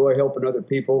I enjoy helping other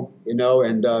people, you know,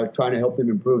 and trying to help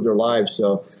them improve their lives.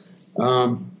 So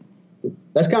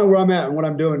that's kind of where I'm at and what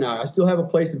I'm doing now. I still have a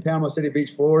place in Panama City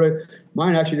Beach, Florida.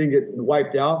 Mine actually didn't get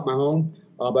wiped out, my home,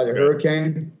 by the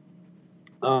hurricane.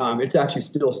 It's actually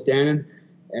still standing,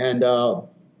 and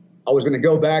I was going to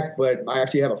go back, but I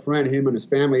actually have a friend, him and his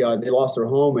family, they lost their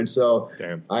home. And so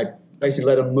I basically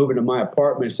let them move into my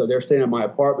apartment. So they're staying in my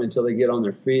apartment until they get on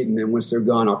their feet. And then once they're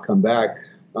gone, I'll come back.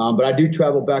 But I do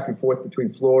travel back and forth between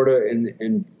Florida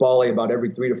and Bali about every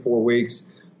 3 to 4 weeks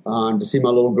to see my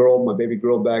little girl, my baby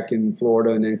girl back in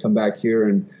Florida, and then come back here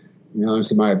and, you know,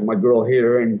 see my girl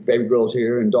here and baby girl's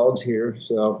here and dog's here.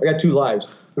 So I got 2 lives.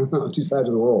 2 sides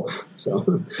of the world.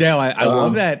 So Dale, I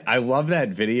love that. I love that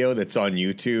video that's on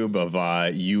YouTube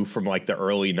of you from like the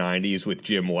early '90s with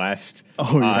Jim West.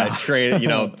 Oh yeah, training, you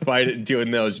know,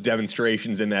 doing those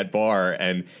demonstrations in that bar,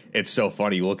 and it's so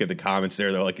funny. You look at the comments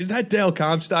there; they're like, "Is that Dale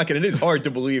Comstock?" And it is hard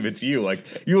to believe it's you.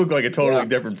 Like you look like a totally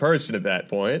different person at that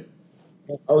point.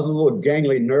 I was a little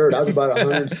gangly nerd. I was about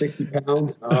 160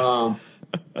 pounds.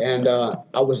 And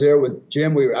I was there with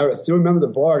Jim. I still remember the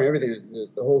bar and everything,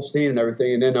 the whole scene and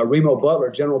everything. And then Remo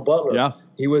Butler, General Butler,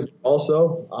 he was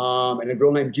also, and a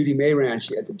girl named Judy Mayran.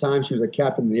 At the time, she was a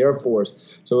captain in the Air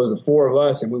Force. So it was the 4 of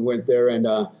us, and we went there and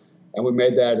we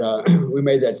made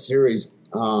that series,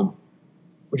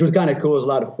 which was kind of cool. It was a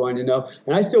lot of fun, you know.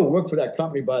 And I still work for that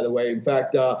company, by the way. In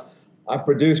fact, I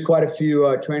produced quite a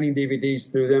few training DVDs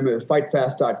through them at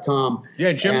FightFast.com.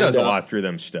 Yeah, Jim does a lot through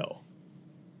them still.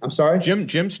 I'm sorry?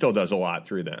 Jim still does a lot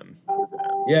through them.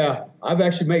 Yeah, I've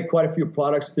actually made quite a few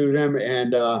products through them.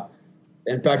 And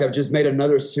in fact, I've just made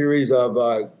another series of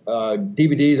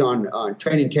DVDs on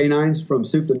training canines from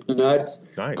soup to nuts.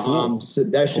 Nice. So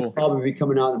that should probably be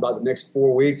coming out in about the next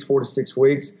 4 weeks, 4 to 6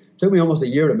 weeks. It took me almost a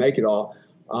year to make it all.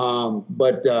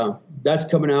 But that's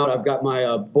coming out. I've got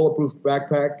my bulletproof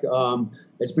backpack.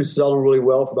 It's been selling really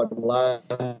well for about the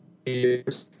last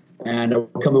years. and we're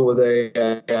coming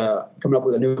up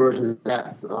with a new version of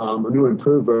that, a new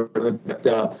improved version.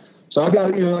 But, so I've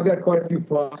got quite a few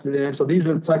plots in there. So these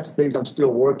are the types of things I'm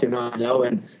still working on,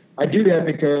 and I do that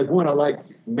because, one, I like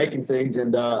making things,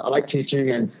 and I like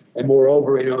teaching, and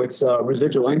moreover, it's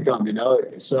residual income,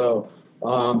 so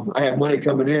I have money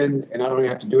coming in, and I don't even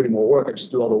have to do any more work. I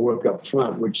just do all the work up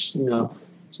front, which,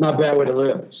 it's not a bad way to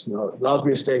live. It allows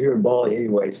me to stay here in Bali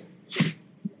anyways.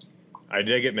 I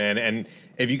dig it, man. And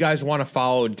if you guys want to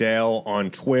follow Dale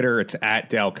on Twitter, it's at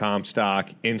Dale Comstock,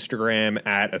 Instagram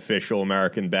at Official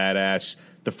American Badass.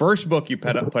 The first book you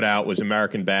put out was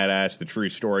American Badass, The True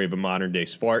Story of a Modern Day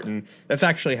Spartan. That's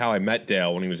actually how I met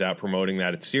Dale when he was out promoting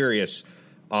that at Sirius.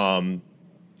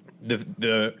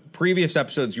 The previous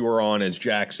episodes you were on, as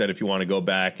Jack said, if you want to go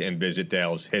back and visit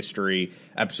Dale's history,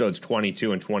 episodes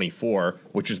 22 and 24,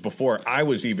 which is before I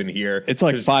was even here. It's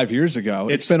like 5 years ago.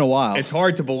 It's been a while. It's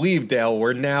hard to believe, Dale.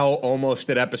 We're now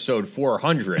almost at episode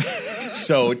 400.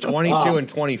 So 22 and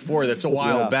 24, that's a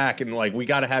while back. And we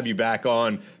got to have you back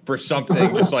on for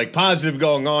something just positive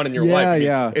going on in your life.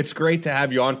 Yeah. It's great to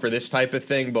have you on for this type of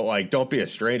thing, but don't be a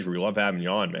stranger. We love having you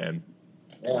on, man.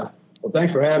 Yeah. Well,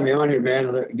 thanks for having me on here,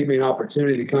 man. Give me an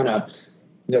opportunity to kind of,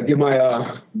 give my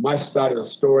side of the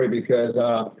story, because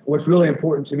what's really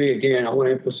important to me, again, I want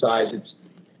to emphasize, it's,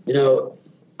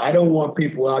 I don't want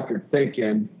people out there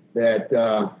thinking that,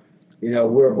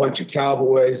 we're a bunch of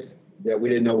cowboys, that we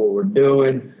didn't know what we're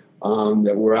doing,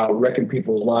 that we're out wrecking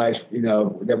people's lives,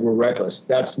 that we're reckless.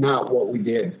 That's not what we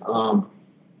did.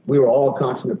 We were all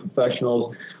consummate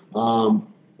professionals,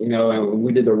 and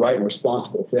we did the right and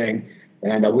responsible thing.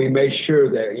 And we made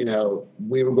sure that,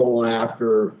 we were going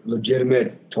after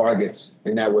legitimate targets,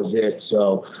 and that was it.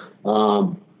 So,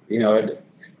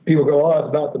 people go, oh, it's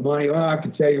about the money. Well, I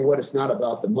can tell you what, it's not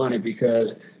about the money,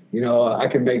 because, I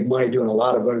can make money doing a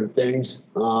lot of other things.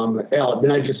 Hell,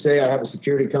 didn't I just say I have a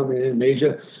security company in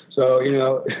Indonesia? So,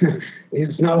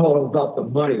 it's not all about the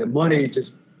money. The money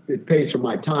it pays for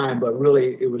my time, but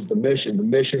really it was the mission. The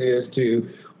mission is to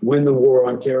win the war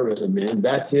on terrorism, man.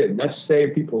 That's it. That's to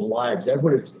save people's lives. That's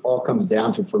what it all comes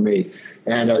down to for me.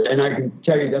 And I can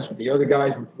tell you that's what the other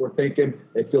guys were thinking.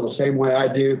 They feel the same way I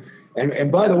do.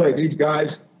 And by the way, these guys,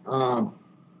 I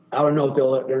don't know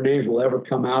if their names will ever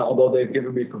come out, although they've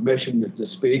given me permission to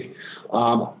speak,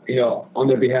 on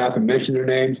their behalf and mention their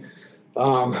names.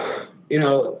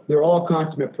 They're all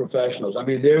consummate professionals. I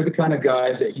mean, they're the kind of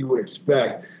guys that you would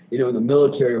expect, in the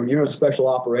military. When you're a special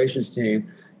operations team,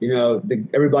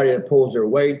 everybody that pulls their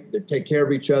weight, they take care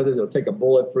of each other. They'll take a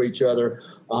bullet for each other.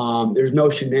 There's no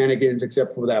shenanigans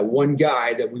except for that one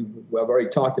guy that we've already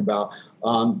talked about.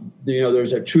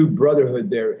 There's a true brotherhood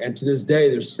there. And to this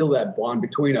day, there's still that bond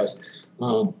between us.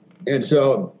 And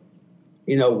so,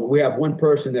 we have one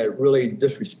person that really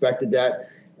disrespected that.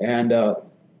 And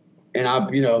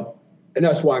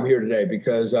that's why I'm here today,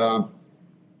 because, I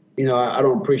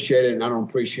don't appreciate it. And I don't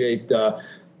appreciate, the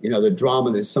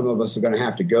drama that some of us are going to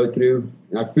have to go through.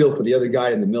 And I feel for the other guy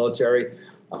in the military,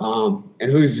 and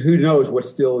who knows what's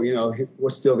still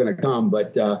going to come.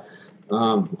 But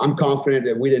I'm confident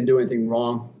that we didn't do anything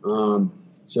wrong.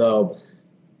 So,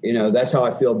 that's how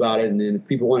I feel about it. And if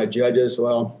people want to judge us,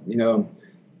 well, go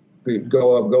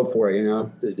for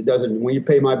it. It doesn't, when you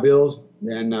pay my bills,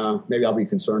 then maybe I'll be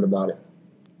concerned about it.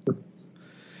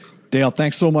 Dale,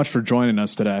 thanks so much for joining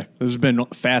us today. This has been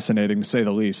fascinating, to say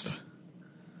the least.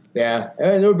 Yeah,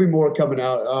 and there'll be more coming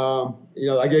out. I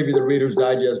gave you the Reader's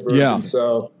Digest version,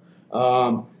 so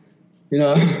there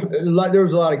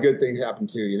was a lot of good things happened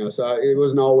too. So it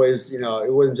wasn't always, it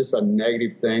wasn't just a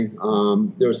negative thing.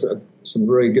 There was some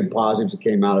really good positives that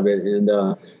came out of it, and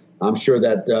I'm sure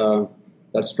that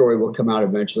that story will come out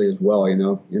eventually as well.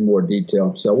 In more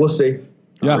detail. So we'll see.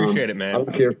 Yeah, appreciate it, man.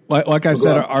 Like I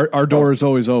said, our door is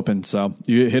always open, so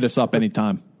you hit us up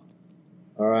anytime.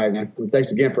 All right, man. Well,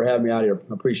 thanks again for having me out here.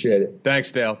 I appreciate it.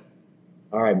 Thanks, Dale.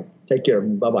 All right. Take care.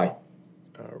 Bye-bye. All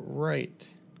right.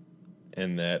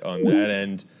 And that on that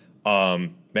end,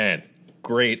 man,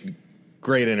 great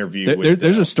interview.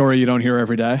 There's a story you don't hear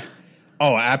every day.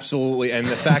 Oh, absolutely. And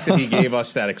the fact that he gave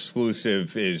us that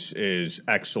exclusive is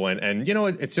excellent. And,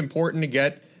 it's important to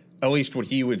get at least what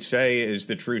he would say is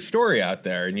the true story out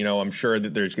there. And, I'm sure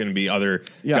that there's going to be other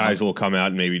guys who will come out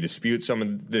and maybe dispute some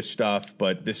of this stuff,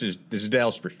 but this is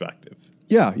Dale's perspective.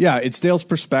 Yeah, it's Dale's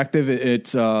perspective.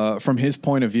 It's from his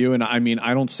point of view. And I mean,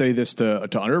 I don't say this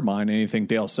to undermine anything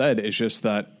Dale said. It's just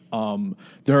that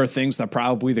there are things that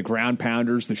probably the ground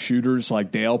pounders, the shooters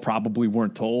like Dale probably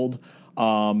weren't told.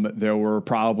 There were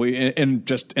probably, and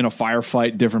just in a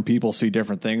firefight, different people see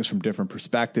different things from different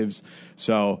perspectives.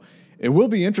 So it will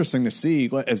be interesting to see,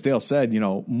 as Dale said,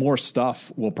 more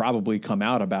stuff will probably come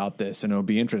out about this, and it'll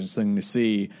be interesting to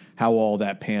see how all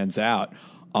that pans out.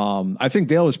 I think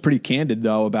Dale was pretty candid,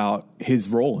 though, about his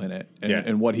role in it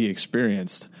and what he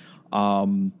experienced.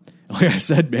 Like I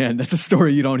said, man, that's a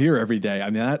story you don't hear every day. I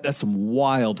mean, that's some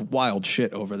wild, wild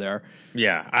shit over there.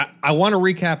 Yeah, I want to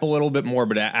recap a little bit more,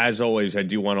 but as always, I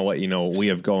do want to let you know what we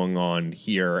have going on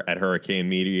here at Hurricane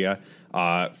Media.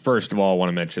 First of all, I want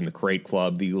to mention the Crate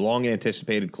Club, the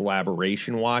long-anticipated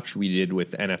collaboration watch we did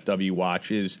with NFW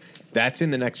Watches. That's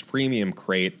in the next premium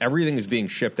crate. Everything is being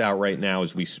shipped out right now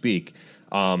as we speak.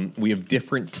 We have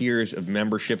different tiers of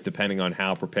membership depending on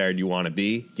how prepared you want to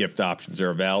be. Gift options are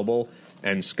available.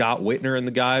 And Scott Whitner and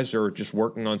the guys are just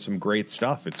working on some great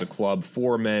stuff. It's a club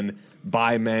for men,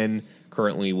 by men.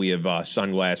 Currently, we have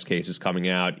sunglass cases coming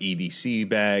out, EDC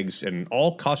bags, and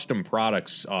all custom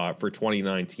products for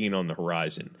 2019 on the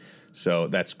horizon. So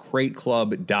that's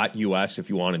crateclub.us if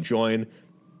you want to join.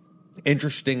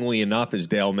 Interestingly enough, as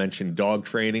Dale mentioned, dog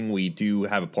training, we do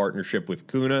have a partnership with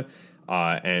Kuna.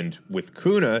 And with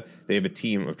Kuna, they have a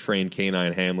team of trained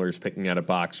canine handlers picking out a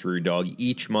box for your dog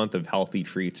each month of healthy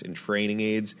treats and training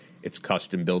aids. It's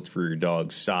custom built for your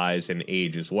dog's size and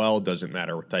age as well. Doesn't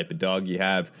matter what type of dog you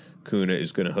have. Kuna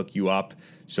is going to hook you up.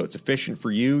 So it's efficient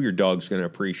for you. Your dog's going to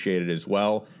appreciate it as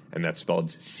well. And that's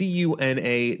spelled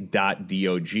CUNA.DOG.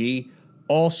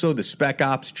 Also, the Spec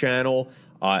Ops channel.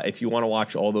 If you want to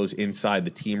watch all those inside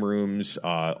the team rooms,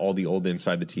 all the old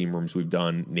inside the team rooms we've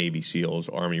done, Navy SEALs,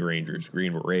 Army Rangers,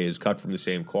 Green Berets, cut from the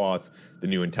same cloth, the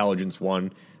new intelligence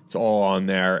one, it's all on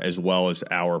there, as well as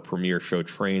our premiere show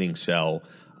training cell,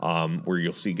 where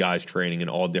you'll see guys training in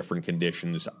all different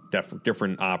conditions,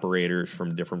 different operators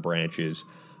from different branches.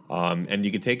 And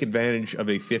you can take advantage of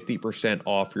a 50%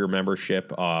 off your membership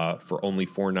for only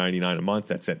 $4.99 a month.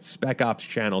 That's at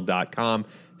specopschannel.com.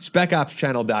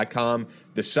 Specopschannel.com.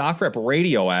 The SOFREP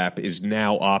radio app is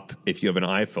now up if you have an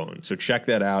iPhone. So check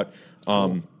that out.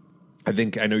 I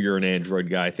know you're an Android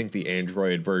guy. I think the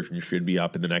Android version should be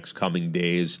up in the next coming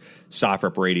days.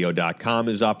 SOFREPradio.com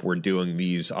is up. We're doing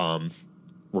these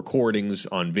recordings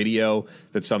on video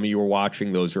that some of you are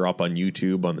watching. Those are up on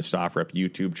YouTube, on the SOFREP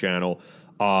YouTube channel.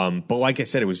 But like I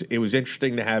said, it was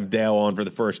interesting to have Dale on for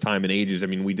the first time in ages. I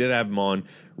mean, we did have him on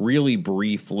really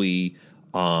briefly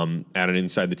at an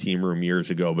Inside the Team Room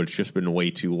years ago, but it's just been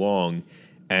way too long.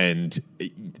 And,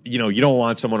 you don't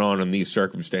want someone on in these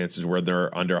circumstances where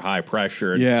they're under high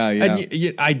pressure. Yeah.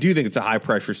 And I do think it's a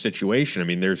high-pressure situation. I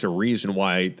mean, there's a reason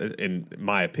why, in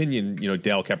my opinion,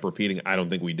 Dale kept repeating, I don't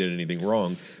think we did anything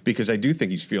wrong, because I do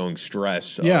think he's feeling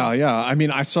stress. Yeah. I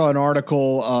mean, I saw an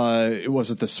article, was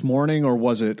it this morning or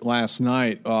was it last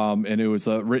night? And it was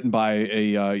written by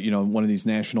a one of these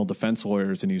national defense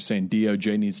lawyers, and he was saying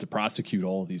DOJ needs to prosecute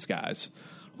all of these guys.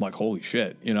 I'm like, holy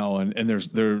shit, and there's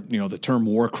the term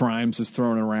war crimes is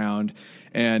thrown around,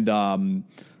 and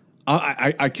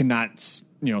I cannot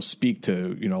speak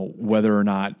to whether or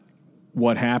not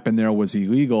what happened there was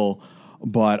illegal,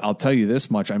 but I'll tell you this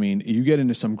much. I mean, you get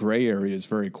into some gray areas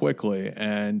very quickly,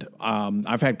 and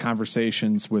I've had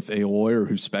conversations with a lawyer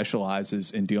who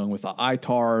specializes in dealing with the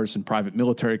ITARs and private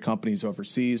military companies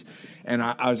overseas, and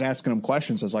I was asking him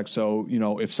questions. I was like, so,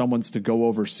 if someone's to go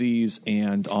overseas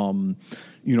and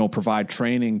provide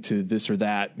training to this or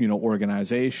that,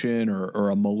 organization or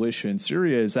a militia in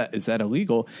Syria, is that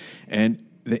illegal? And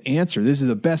the answer, this is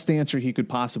the best answer he could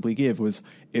possibly give, was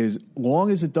as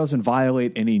long as it doesn't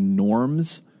violate any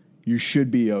norms, you should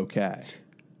be okay.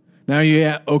 Now,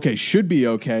 should be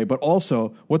okay, but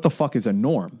also, what the fuck is a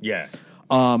norm? Yeah.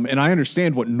 And I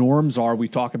understand what norms are. We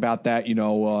talk about that,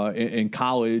 in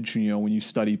college, when you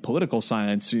study political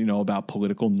science, about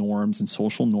political norms and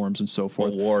social norms and so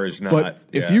forth. Well, war is not. But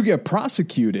if you get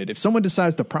prosecuted, if someone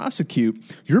decides to prosecute,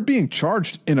 you're being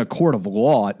charged in a court of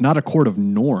law, not a court of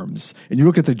norms. And you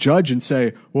look at the judge and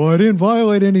say, well, I didn't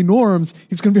violate any norms.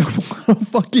 He's going to be like, I don't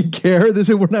fucking care.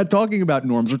 We're not talking about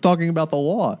norms. We're talking about the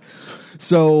law.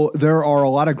 So there are a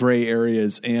lot of gray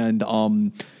areas, and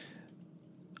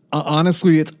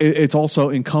honestly, it's also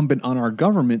incumbent on our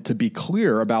government to be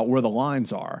clear about where the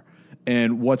lines are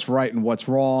and what's right and what's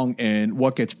wrong and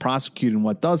what gets prosecuted and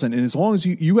what doesn't. And as long as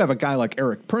you have a guy like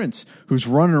Eric Prince who's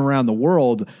running around the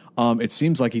world, it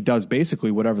seems like he does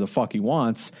basically whatever the fuck he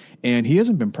wants, and he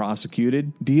hasn't been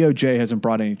prosecuted. DOJ hasn't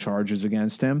brought any charges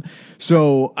against him.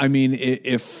 So, I mean,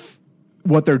 if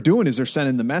what they're doing is they're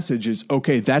sending the message is,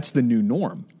 okay, that's the new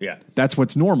norm. Yeah. That's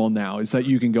what's normal now, is that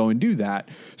you can go and do that.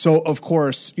 So, of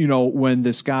course, when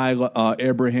this guy,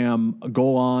 Abraham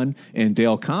Golan and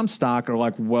Dale Comstock are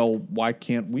like, well, why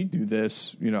can't we do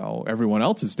this? Everyone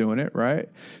else is doing it, right?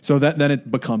 So then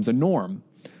it becomes a norm.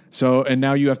 So, and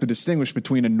now you have to distinguish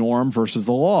between a norm versus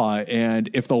the law. And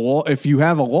if you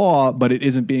have a law, but it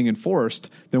isn't being enforced,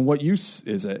 then what use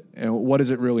is it? And what does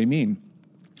it really mean?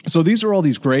 So these are all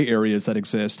these gray areas that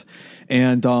exist,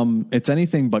 and it's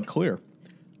anything but clear.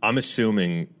 I'm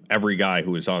assuming every guy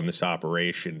who is on this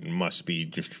operation must be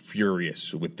just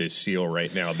furious with this seal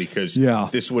right now, because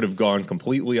this would have gone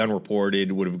completely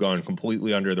unreported, would have gone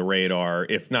completely under the radar,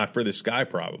 if not for this guy,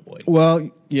 probably. Well,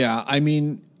 yeah, I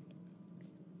mean,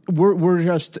 we're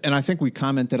just, and I think we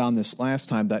commented on this last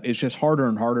time, that it's just harder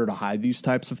and harder to hide these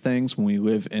types of things when we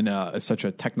live in such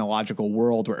a technological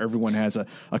world where everyone has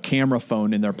a camera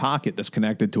phone in their pocket that's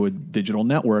connected to a digital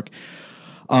network.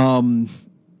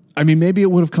 I mean, maybe it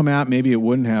would have come out, maybe it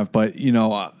wouldn't have, but,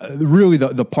 really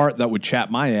the part that would chap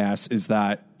my ass is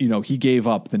that, he gave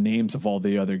up the names of all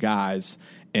the other guys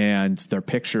and their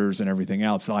pictures and everything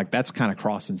else. Like, that's kind of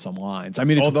crossing some lines. I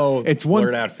mean, it's one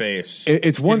blurred out face.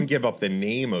 It's one. Didn't give up the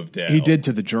name of Dale. He did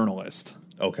to the journalist.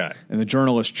 Okay. And the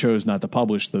journalist chose not to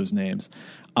publish those names.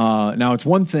 Now, it's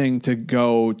one thing to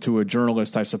go to a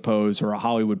journalist, I suppose, or a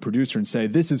Hollywood producer and say,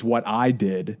 this is what I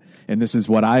did and this is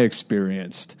what I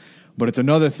experienced. But it's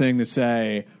another thing to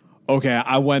say, okay,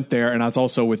 I went there and I was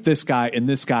also with this guy and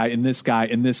this guy and this guy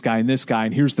and this guy and this guy,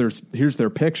 and here's their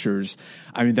pictures.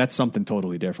 I mean, that's something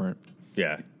totally different.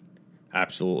 Yeah,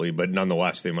 absolutely. But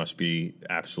nonetheless, they must be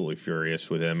absolutely furious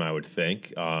with him, I would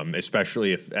think,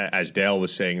 especially if, as Dale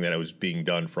was saying, that it was being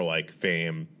done for like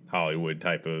fame, Hollywood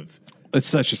type of. It's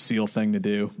such a SEAL thing to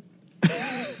do.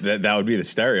 That would be the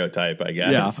stereotype, I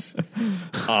guess.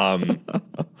 Yeah.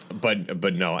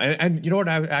 But no, and you know what?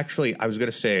 I was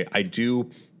going to say, I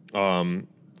do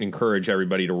encourage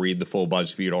everybody to read the full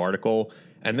BuzzFeed article,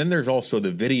 and then there's also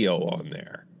the video on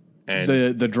there, and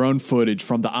the drone footage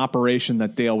from the operation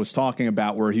that Dale was talking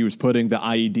about, where he was putting the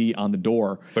IED on the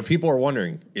door. But people are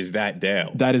wondering, is that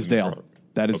Dale? That is Dale.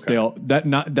 That is Dale.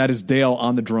 That is Dale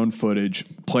on the drone footage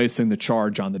placing the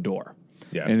charge on the door.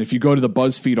 Yeah. And if you go to the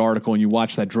BuzzFeed article and you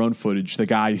watch that drone footage, the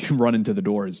guy running to the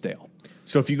door is Dale.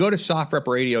 So if you go to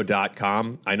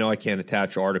softrepradio.com, I know I can't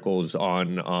attach articles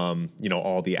on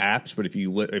all the apps, but if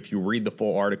you read the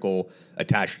full article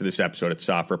attached to this episode at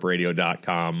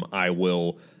softrepradio.com, I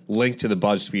will link to the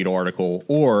BuzzFeed article,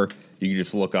 or you can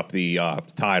just look up the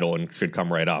title and it should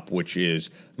come right up, which is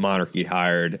Monarchy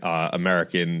Hired a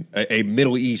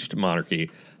Middle East monarchy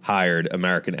hired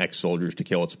American ex-soldiers to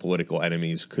kill its political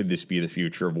enemies. Could this be the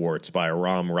future of war? It's by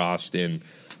Aram Rostin.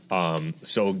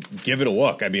 So give it a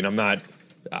look. I mean,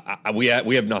 we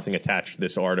have nothing attached to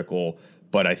this article,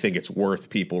 but I think it's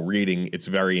worth people reading. It's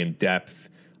very in depth.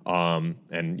 And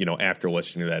after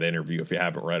listening to that interview, if you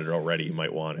haven't read it already, you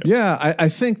might want to. Yeah, I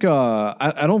think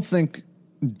I don't think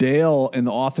Dale and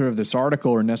the author of this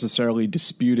article are necessarily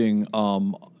disputing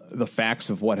the facts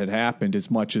of what had happened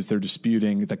as much as they're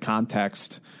disputing the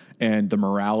context and the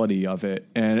morality of it.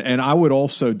 And I would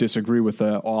also disagree with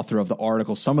the author of the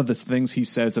article. Some of the things he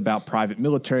says about private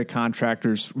military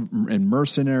contractors and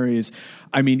mercenaries,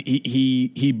 I mean,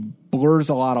 he blurs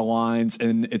a lot of lines,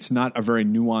 and it's not a very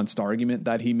nuanced argument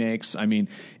that he makes. I mean,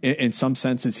 in some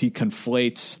senses, he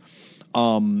conflates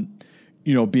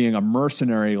being a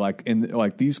mercenary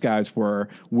like these guys were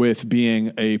with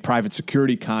being a private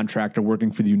security contractor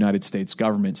working for the United States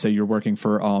government. Say you're working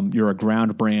for you're a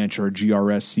ground branch or a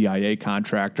GRS CIA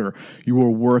contractor. You are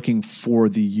working for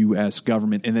the U.S.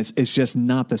 government, and it's just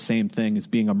not the same thing as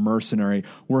being a mercenary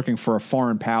working for a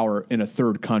foreign power in a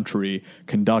third country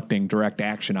conducting direct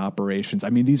action operations. I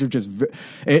mean, these are just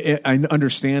I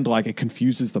understand it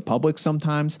confuses the public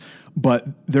sometimes, but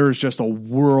there's just a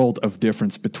world of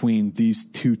difference between these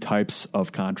two types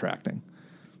of contracting.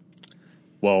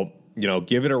 Well,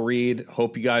 give it a read.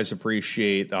 Hope you guys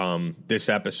appreciate this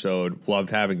episode. Loved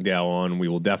having Dale on. We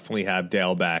will definitely have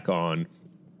Dale back on.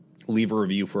 Leave a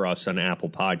review for us on Apple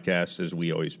Podcasts, as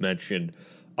we always mentioned.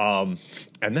 And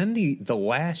then the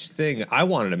last thing I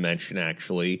wanted to mention,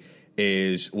 actually,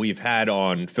 is we've had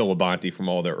on Phil Labonte from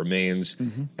All That Remains,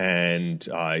 and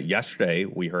yesterday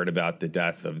we heard about the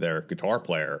death of their guitar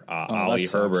player, Ollie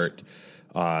Herbert.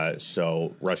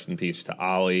 So rest in peace to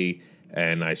Ollie.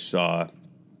 And I saw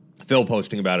Phil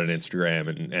posting about it on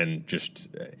Instagram, and just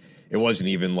it wasn't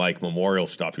even like memorial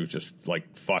stuff. He was just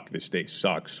like, "Fuck, this day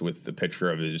sucks," with the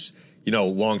picture of his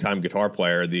longtime guitar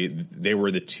player. They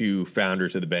were the two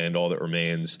founders of the band All That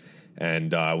Remains.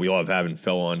 And we love having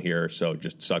Phil on here, so it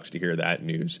just sucks to hear that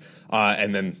news.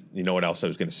 And then, you know what else I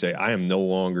was going to say? I am no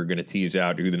longer going to tease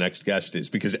out who the next guest is,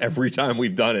 because every time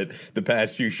we've done it, the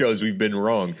past few shows, we've been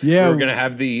wrong. Yeah. We're going to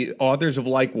have the authors of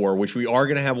Like War, which we are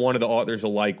going to have one of the authors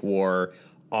of Like War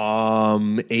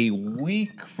a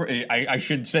week. I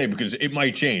should say, because it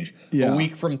might change. Yeah. A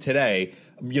week from today.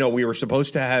 we were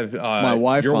supposed to have my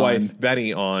wife your on, wife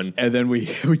Benny on, and then we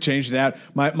changed it out.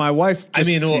 My wife.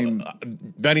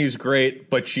 Benny's great,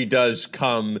 but she does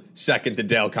come second to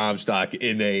Dale Comstock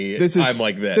in a time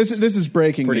like this. This is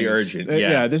breaking. Pretty news. urgent.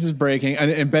 Yeah, this is breaking,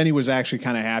 and Benny was actually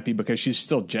kind of happy because she's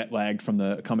still jet lagged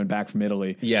from coming back from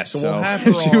Italy. Yeah, so we'll have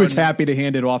her she was happy to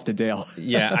hand it off to Dale.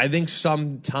 Yeah, I think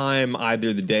sometime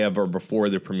either the day of or before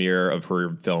the premiere of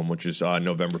her film, which is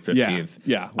November 15th.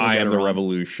 Yeah, I Am the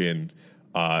Revolution.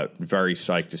 Very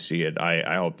psyched to see it.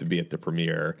 I hope to be at the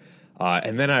premiere.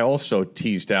 And then I also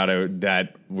teased out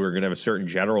that we're going to have a certain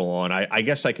general on. I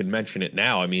guess I could mention it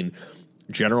now. I mean,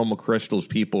 General McChrystal's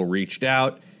people reached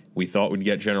out. We thought we'd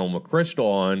get General McChrystal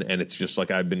on, and it's just like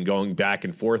I've been going back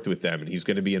and forth with them, and he's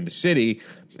going to be in the city.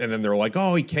 And then they're like,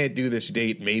 oh, he can't do this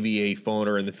date, maybe a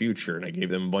phoner in the future. And I gave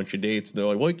them a bunch of dates, and they're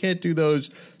like, well, he can't do those.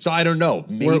 So I don't know.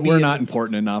 Maybe we're not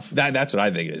important enough. That's what I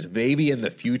think it is. Maybe in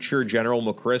the future, General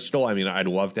McChrystal, I mean, I'd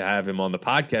love to have him on the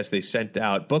podcast. They sent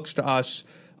out books to us,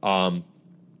 and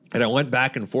I went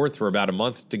back and forth for about a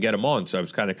month to get him on. So I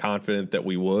was kind of confident that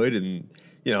we would, and,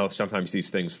 sometimes these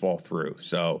things fall through.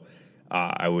 So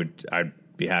I'd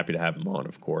be happy to have him on,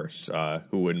 of course.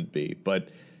 Who wouldn't be? But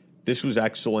this was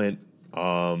excellent.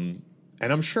 And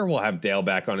I'm sure we'll have Dale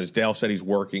back on. As Dale said, he's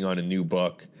working on a new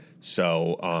book.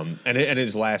 So, and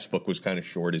his last book was kind of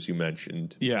short, as you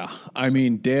mentioned. Yeah. I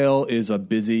mean, Dale is a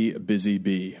busy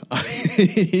bee.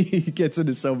 He gets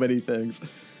into so many things.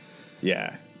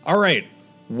 Yeah. All right.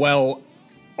 Well,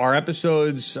 our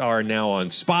episodes are now on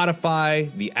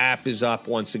Spotify. The app is up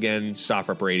once again,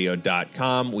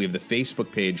 softrepradio.com. We have the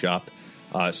Facebook page up.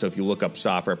 So if you look up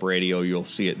Soft Rep Radio, you'll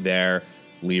see it there.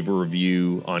 Leave a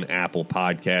review on Apple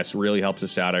Podcasts. Really helps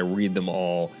us out. I read them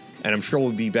all. And I'm sure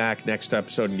we'll be back next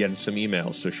episode and getting some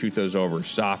emails. So shoot those over.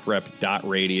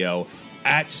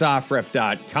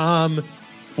 softrep.radio@softrep.com.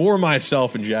 For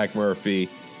myself and Jack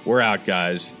Murphy, we're out,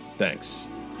 guys. Thanks.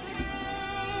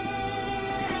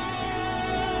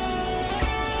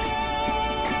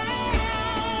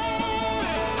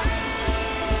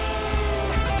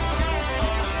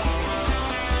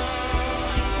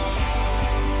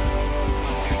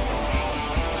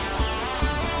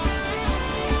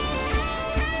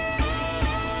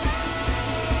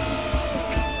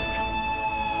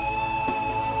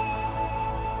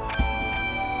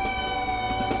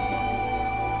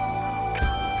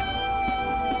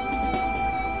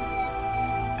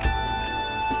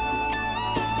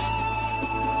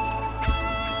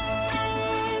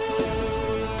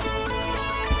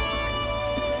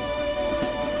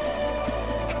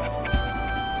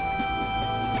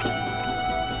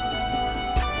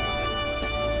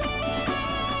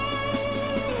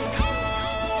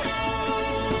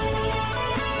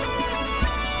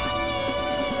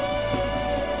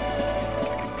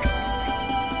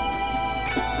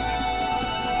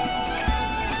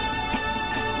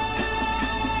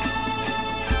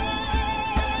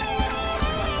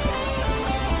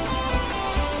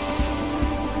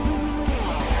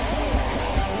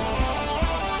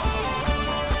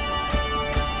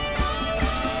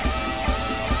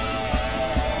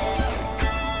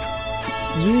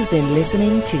 You've been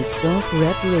listening to Soft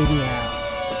Rep Radio.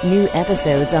 New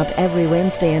episodes up every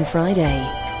Wednesday and Friday.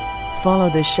 Follow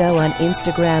the show on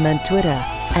Instagram and Twitter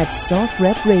 @Soft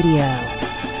Rep Radio.